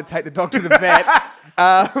come by to take the dog to the vet.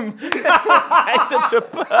 Takes it to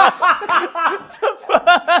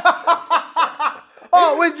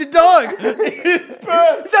Oh, where's your dog?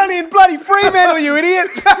 It's only in bloody Fremantle, you idiot.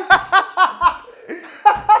 I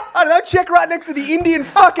don't know, check right next to the Indian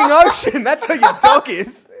fucking Ocean. That's where your dog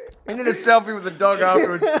is. You need a selfie with the dog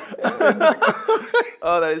afterwards.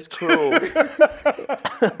 Oh, that is cruel.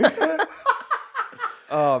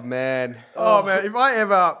 Oh, man. Oh, man, if I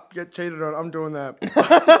ever get cheated on, I'm doing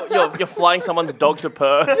that. You're flying someone's dog to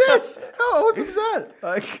Perth. Yes. How awesome is that?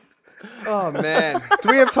 Oh, man. Do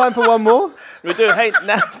we have time for one more? We do. Hey,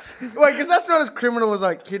 Nats. Wait, because that's not as criminal as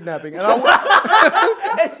like kidnapping. And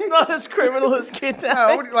I It's not as criminal as No,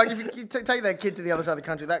 kidnapping. like if you take that kid to the other side of the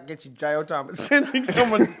country, that gets you jail time. But sending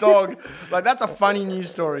someone's dog, like that's a funny news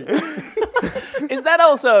story. Is that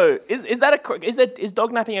also is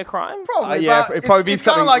dog napping a crime? Probably, yeah, but it'd probably be it's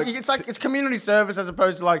kind of something like it's community service as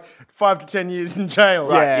opposed to like 5 to 10 years in jail.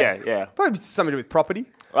 Right. Yeah. Probably something to do with property.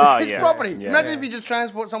 Oh, It's yeah. property. Yeah. Imagine if you just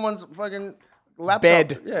transport someone's fucking laptop.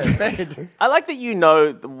 Bed. Yeah, bed. I like that you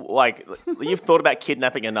know, like, you've thought about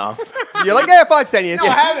kidnapping enough. You're like, yeah, 5 to 10 years. No,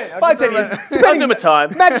 I haven't. 5 to 10 years. I'll do my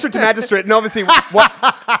time. Magistrate to magistrate, and obviously,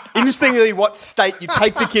 interestingly, what state you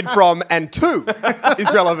take the kid from and to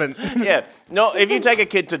is relevant. Yeah. No, if you take a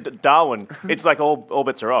kid to Darwin, it's like all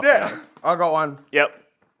bets are off. Yeah, I got one. Yep.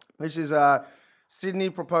 This is Sydney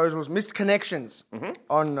Proposals, Missed Connections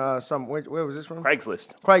on where was this from?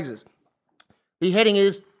 Craigslist. The heading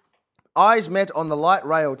is Eyes Met on the Light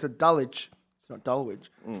Rail to Dulwich. It's not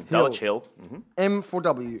Dulwich. Dulwich Hill. M for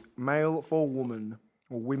W, male for woman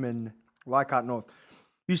or women, Leichhardt North.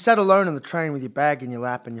 You sat alone on the train with your bag in your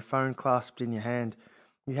lap and your phone clasped in your hand.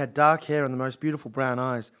 You had dark hair and the most beautiful brown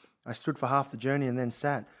eyes. I stood for half the journey and then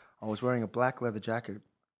sat. I was wearing a black leather jacket.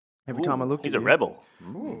 Every time I looked He's at a you, rebel.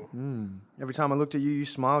 Every time I looked at you, you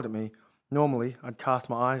smiled at me. Normally, I'd cast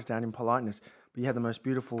my eyes down in politeness, but you had the most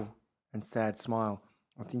beautiful and sad smile.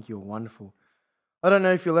 I think you're wonderful. I don't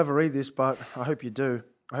know if you'll ever read this, but I hope you do.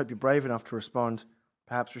 I hope you're brave enough to respond.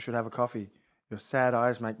 Perhaps we should have a coffee. Your sad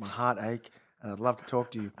eyes make my heart ache, and I'd love to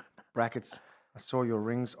talk to you. Brackets, I saw your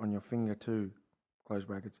rings on your finger too. Close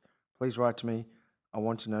brackets. Please write to me. I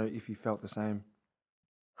want to know if you felt the same.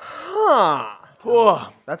 Huh.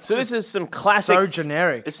 Oh, That's so just this is some classic. So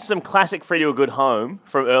generic. This is some classic Free to a Good Home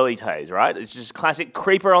from early days, right? It's just classic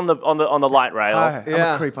creeper on the light rail. Hi, I'm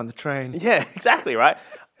Yeah. a creep on the train. Yeah, exactly, right?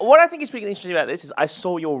 What I think is pretty interesting about this is I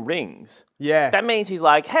saw your rings. Yeah. That means he's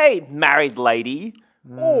like, hey, married lady.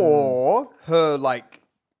 Or her, like,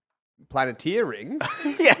 Planeteer rings.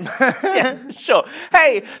 Yeah, sure.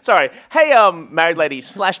 Hey, married lady /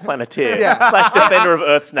 Planeteer / defender of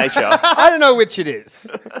Earth's nature. I don't know which it is.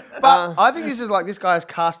 But I think this is like this guy's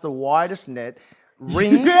cast the widest net.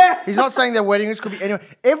 Rings. Yeah. He's not saying they're wedding rings. Could be anyone.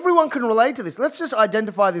 Everyone can relate to this. Let's just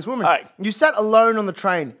identify this woman. All right. You sat alone on the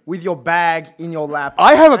train with your bag in your lap.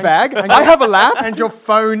 I have a bag. I have a lap. And your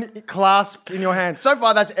phone clasped in your hand. So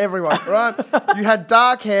far, that's everyone, right? You had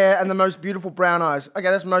dark hair and the most beautiful brown eyes.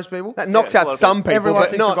 Okay, that's most people. That knocks Yeah, a out lot of some people. people, Everyone but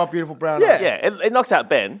thinks not. you've got beautiful brown Yeah. eyes. Yeah, it knocks out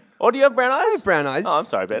Ben. Or do you have brown eyes? I have brown eyes. Oh, I'm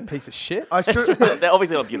sorry, Ben. Piece of shit. I stood. They're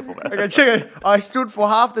obviously not beautiful, man. Okay, check it. I stood for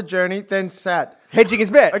half the journey, then sat. Hedging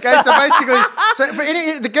his bets. Okay, so basically,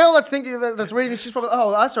 for the girl that's thinking that's reading this, she's probably,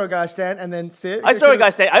 oh, I saw a guy stand and then sit. I saw a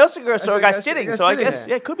guy stand. I also saw a guy guy sitting, sitting so I there. guess,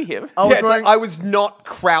 yeah, it could be him. I was Yeah, it's wearing, like I was not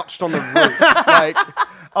crouched on the roof. Like,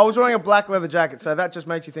 I was wearing a black leather jacket, so that just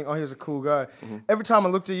makes you think, oh, he was a cool guy. Every time I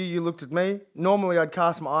looked at you, you looked at me. Normally, I'd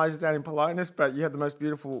cast my eyes down in politeness, but you had the most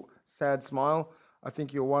beautiful, sad smile. I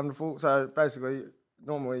think you're wonderful. So basically,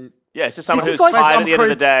 normally, Yeah, it's just someone This who's is like- tired I'm at the end of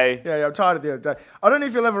the creep- day. yeah, I'm tired at the end of the day. I don't know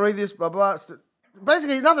if you'll ever read this, blah, blah.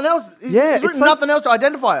 Basically, nothing else. He's it's written like- nothing else to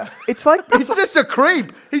identify her. it's like He's just a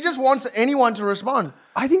creep. He just wants anyone to respond.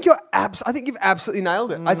 I think you're I think you've absolutely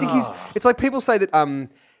nailed it. I think it's like people say that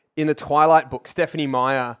in the Twilight book, Stephanie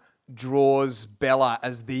Meyer draws Bella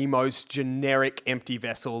as the most generic empty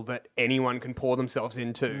vessel that anyone can pour themselves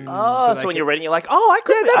into. Oh, they so when can- you're reading, you're like, oh, I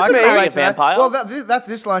could, Yeah, that's I could me. marry a Relate to that. vampire. Well, that's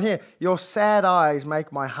this line here. Your sad eyes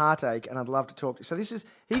make my heart ache, and I'd love to talk to you. So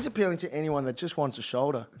he's appealing to anyone that just wants a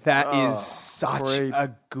shoulder. That is such creep.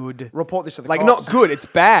 a good. Report this to the Like, cops. not good, it's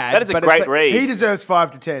bad. that is a but it's great like- read. He deserves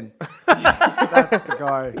 5 to 10. That's the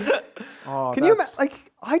guy. Oh, Can you imagine?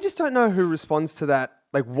 Like, I just don't know who responds to that.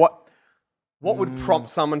 Like, what would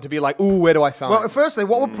prompt someone to be like, ooh, where do I sign? Well, firstly,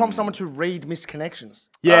 what would prompt someone to read Misconnections?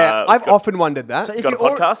 yeah, I've got- often wondered that. So if Got a you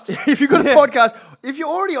al- podcast? If you've got a podcast, if you're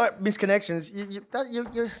already at Misconnections,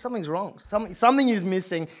 something's wrong. Something is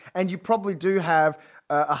missing, and you probably do have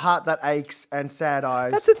a heart that aches and sad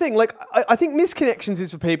eyes. That's the thing. Like, I think misconnections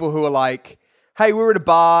is for people who are like, hey, we were at a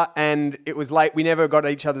bar and it was late. We never got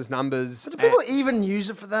each other's numbers. Do people even use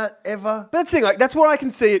it for that ever? But that's the thing. Like, that's where I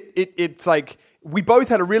can see it. It's like we both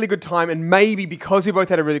had a really good time, and maybe because we both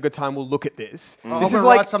had a really good time, we'll look at this. I'm This is gonna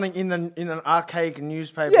like. write something in an archaic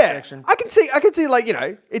newspaper Yeah, section. I can see, like, you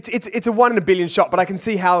know, it's a 1 in a billion shot, but I can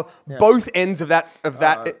see how both ends of that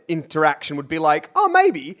interaction would be like, oh,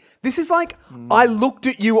 maybe this is like I looked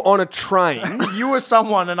at you on a train. You were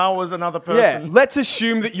someone, and I was another Yeah, person. let's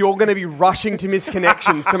assume that you're going to be rushing to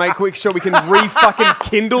Misconnections to make sure we can re-fucking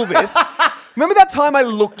kindle this. Remember that time I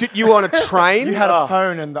looked at you on a train? You had a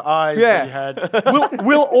phone and the eyes that you had.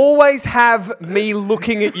 We'll always have me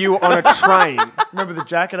looking at you on a train. Remember the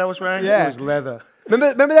jacket I was wearing? Yeah. It was leather.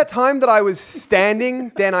 Remember that time that I was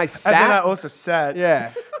standing, then I sat? And then I also sat.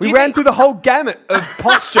 Yeah. We ran through the whole gamut of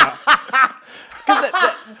posture.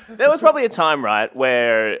 There was probably a time, right,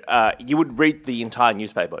 where you would read the entire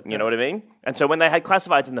newspaper, you know what I mean? And so when they had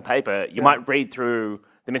classifieds in the paper, you might read through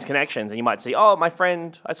the misconnections and you might see, oh, my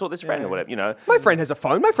friend, I saw this friend or whatever, you know. My friend has a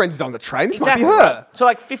phone. My friend's on the train. This might be her. Right. So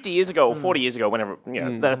like 50 years ago or 40 years ago, whenever, you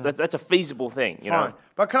know, that's a feasible thing, you know.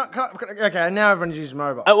 But okay, now everyone's using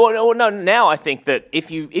mobile. No, now I think that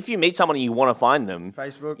if you meet someone and you want to find them,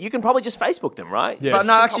 Facebook. You can probably just Facebook them, right? Yes. But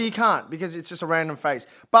no, actually you can't because it's just a random face.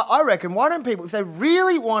 But I reckon, why don't people, if they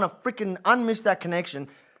really want to freaking unmiss that connection,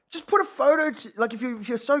 just put a photo, like if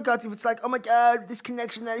you're so gutsy, if it's like, oh my God, this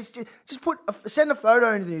connection, that is just send a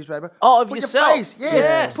photo into the newspaper. Oh, of put yourself. Your face,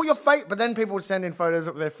 Yes. Put your face, but then people would send in photos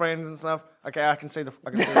of their friends and stuff. Okay, I can see the.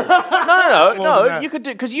 No. You could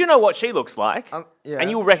do because you know what she looks like, and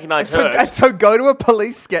you'll recognize her. So go to a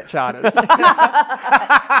police sketch artist, say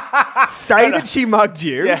that she mugged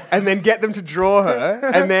you, and then get them to draw her,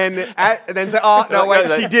 and then say, oh no, wait,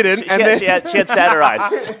 she didn't. She had sadder eyes.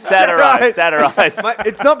 Sadder eyes.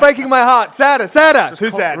 It's not breaking my heart. Sadder. Too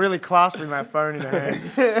sad. Really clasping that phone in her hand.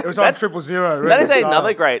 It was on 000. That is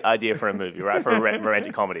another great idea for a movie, right? For a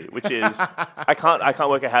romantic comedy, which is I can't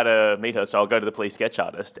work out how to meet her, so I'll go to the police sketch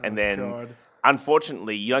artist, and then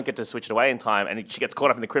unfortunately you don't get to switch it away in time, and she gets caught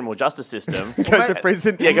up in the criminal justice system. Goes to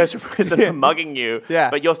prison. Yeah, goes to prison for mugging you. Yeah,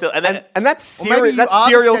 but you're still and that's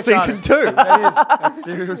Serial season 2. That's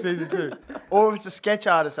Serial season 2. Or if it's a sketch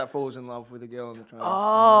artist that falls in love with a girl on the train.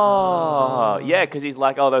 Oh, yeah, because he's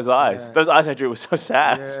like, oh, those eyes. Those eyes I drew were so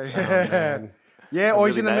sad. Yeah, or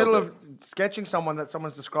he's in the middle of sketching someone that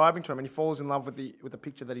someone's describing to him, and he falls in love with the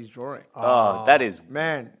picture that he's drawing. Oh, that is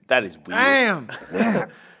that is weird. Damn.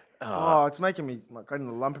 Oh, it's making me getting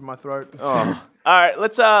a lump in my throat. Oh. All right,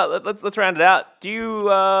 let's round it out. Do you?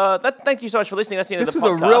 Thank you so much for listening. That's the end of the podcast.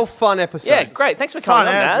 This was a real fun episode. Yeah, great. Thanks for coming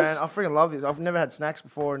on, Naz. Man. I freaking love this. I've never had snacks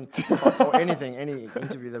before, or any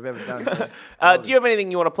interview they've ever done. So do you have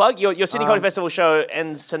anything you want to plug? Your Sydney Comedy Festival show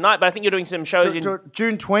ends tonight, but I think you're doing some shows in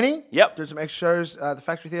June 20. Yep. Doing some extra shows. The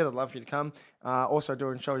Factory Theatre. I'd love for you to come. Also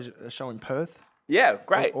doing a show in Perth. Yeah,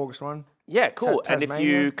 great. August 1. Yeah, cool. And if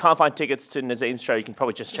you can't find tickets to Nazim's show, you can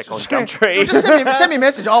probably just check on Gumtree. Just send me a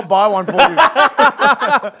message. I'll buy one for you.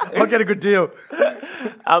 I'll get a good deal.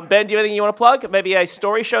 Ben, do you have anything you want to plug? Maybe a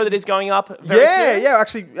story show that is going up very soon? Yeah.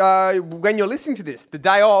 Actually, when you're listening to this, the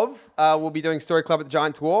day of, we'll be doing Story Club at the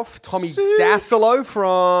Giant Dwarf. Tommy Dassolo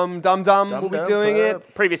from Dum Dum will be doing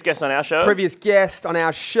it. Previous guest on our show. Brady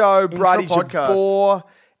Jabor.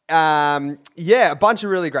 A bunch of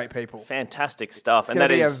really great people. Fantastic stuff. It's going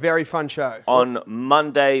to be a very fun show. On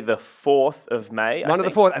Monday, the 4th of May. Monday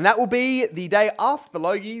the 4th. And that will be the day after the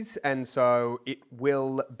Logies. And so it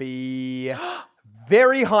will be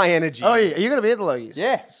very high energy. Oh, yeah. Are you going to be at the Logies?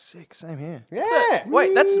 Yeah. Sick. Same here. Yeah.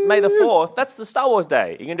 Wait, that's May the 4th. That's the Star Wars day.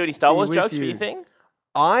 Are you going to do any Star Wars jokes for your thing?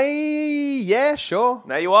 Yeah, sure.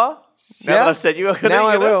 Now you are? Now that I've said you are going to. Now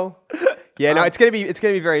I will. Yeah, no, it's gonna be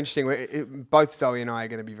very interesting. Both Zoe and I are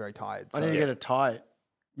gonna be very tired. So. I need to get a tie.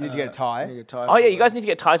 You need to get a tie? Oh yeah, you guys need to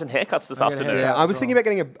get ties and haircuts this afternoon. Yeah, I was thinking about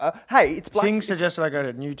getting a... hey, it's black... King suggested I go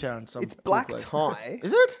to Newtown. It's black tie.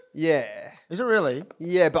 Is it? Yeah. Is it really?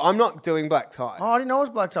 Yeah, but I'm not doing black tie. Oh, I didn't know it was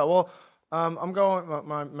black tie. Well... I'm going with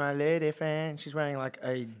my lady friend. She's wearing like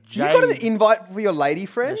a jade. You got an invite for your lady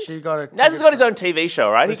friend? Yeah, she got a... Naz has got his own TV show,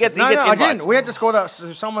 right? He gets invites. I didn't. We had to score that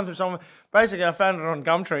through someone. Basically, I found it on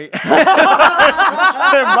Gumtree.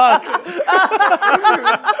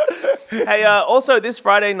 $10. Hey, also this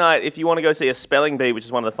Friday night, if you want to go see a spelling bee, which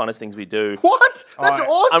is one of the funnest things we do. What? That's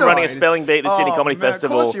awesome. I'm running a spelling bee at the Sydney Comedy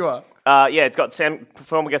Festival. Of course you are. Yeah, it's got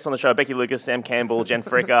former guests on the show, Becky Lucas, Sam Campbell, Jen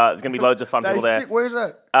Fricker. There's going to be loads of fun people there. Where's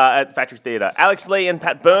that? At Factory Theatre. Alex Lee and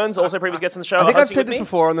Pat Burns, also previous guests on the show. I think I've said this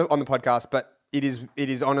before on the podcast, but it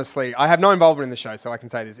is honestly, I have no involvement in the show, so I can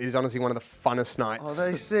say this. It is honestly one of the funnest nights. Oh,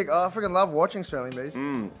 they're sick. Oh, I freaking love watching spelling bees.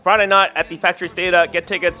 Friday night at the Factory Theatre. Get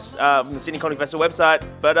tickets from the Sydney Comedy Festival website.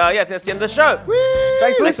 But yeah, that's the end of the show. Whee!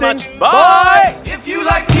 Thanks for listening. Much. Bye! If you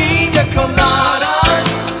like pina coladas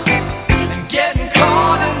and getting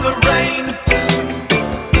caught in the rain,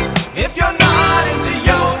 if you're not into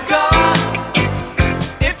yoga,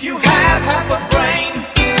 if you have half a brain,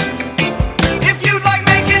 if you like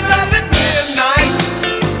making love at midnight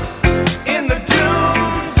in the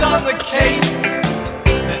dunes on the Cape,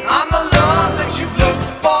 then I'm the love that you've looked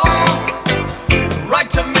for. Write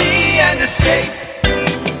to me and escape.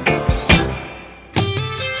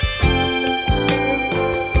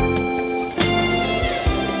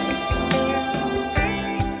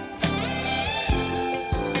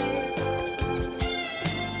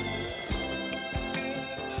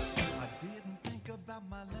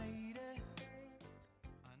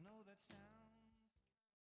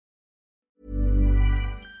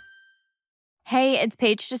 Hey, it's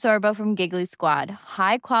Paige DeSorbo from Giggly Squad.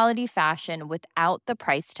 High quality fashion without the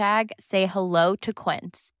price tag. Say hello to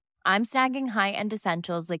Quince. I'm snagging high-end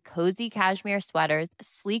essentials like cozy cashmere sweaters,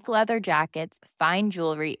 sleek leather jackets, fine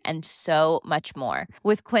jewelry, and so much more.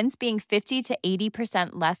 With Quince being 50 to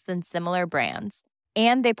 80% less than similar brands.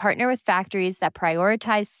 And they partner with factories that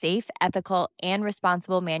prioritize safe, ethical, and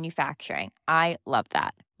responsible manufacturing. I love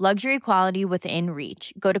that. Luxury quality within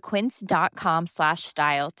reach. Go to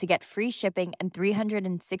quince.com/style to get free shipping and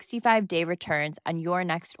 365-day returns on your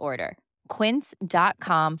next order.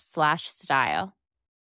 Quince.com/style.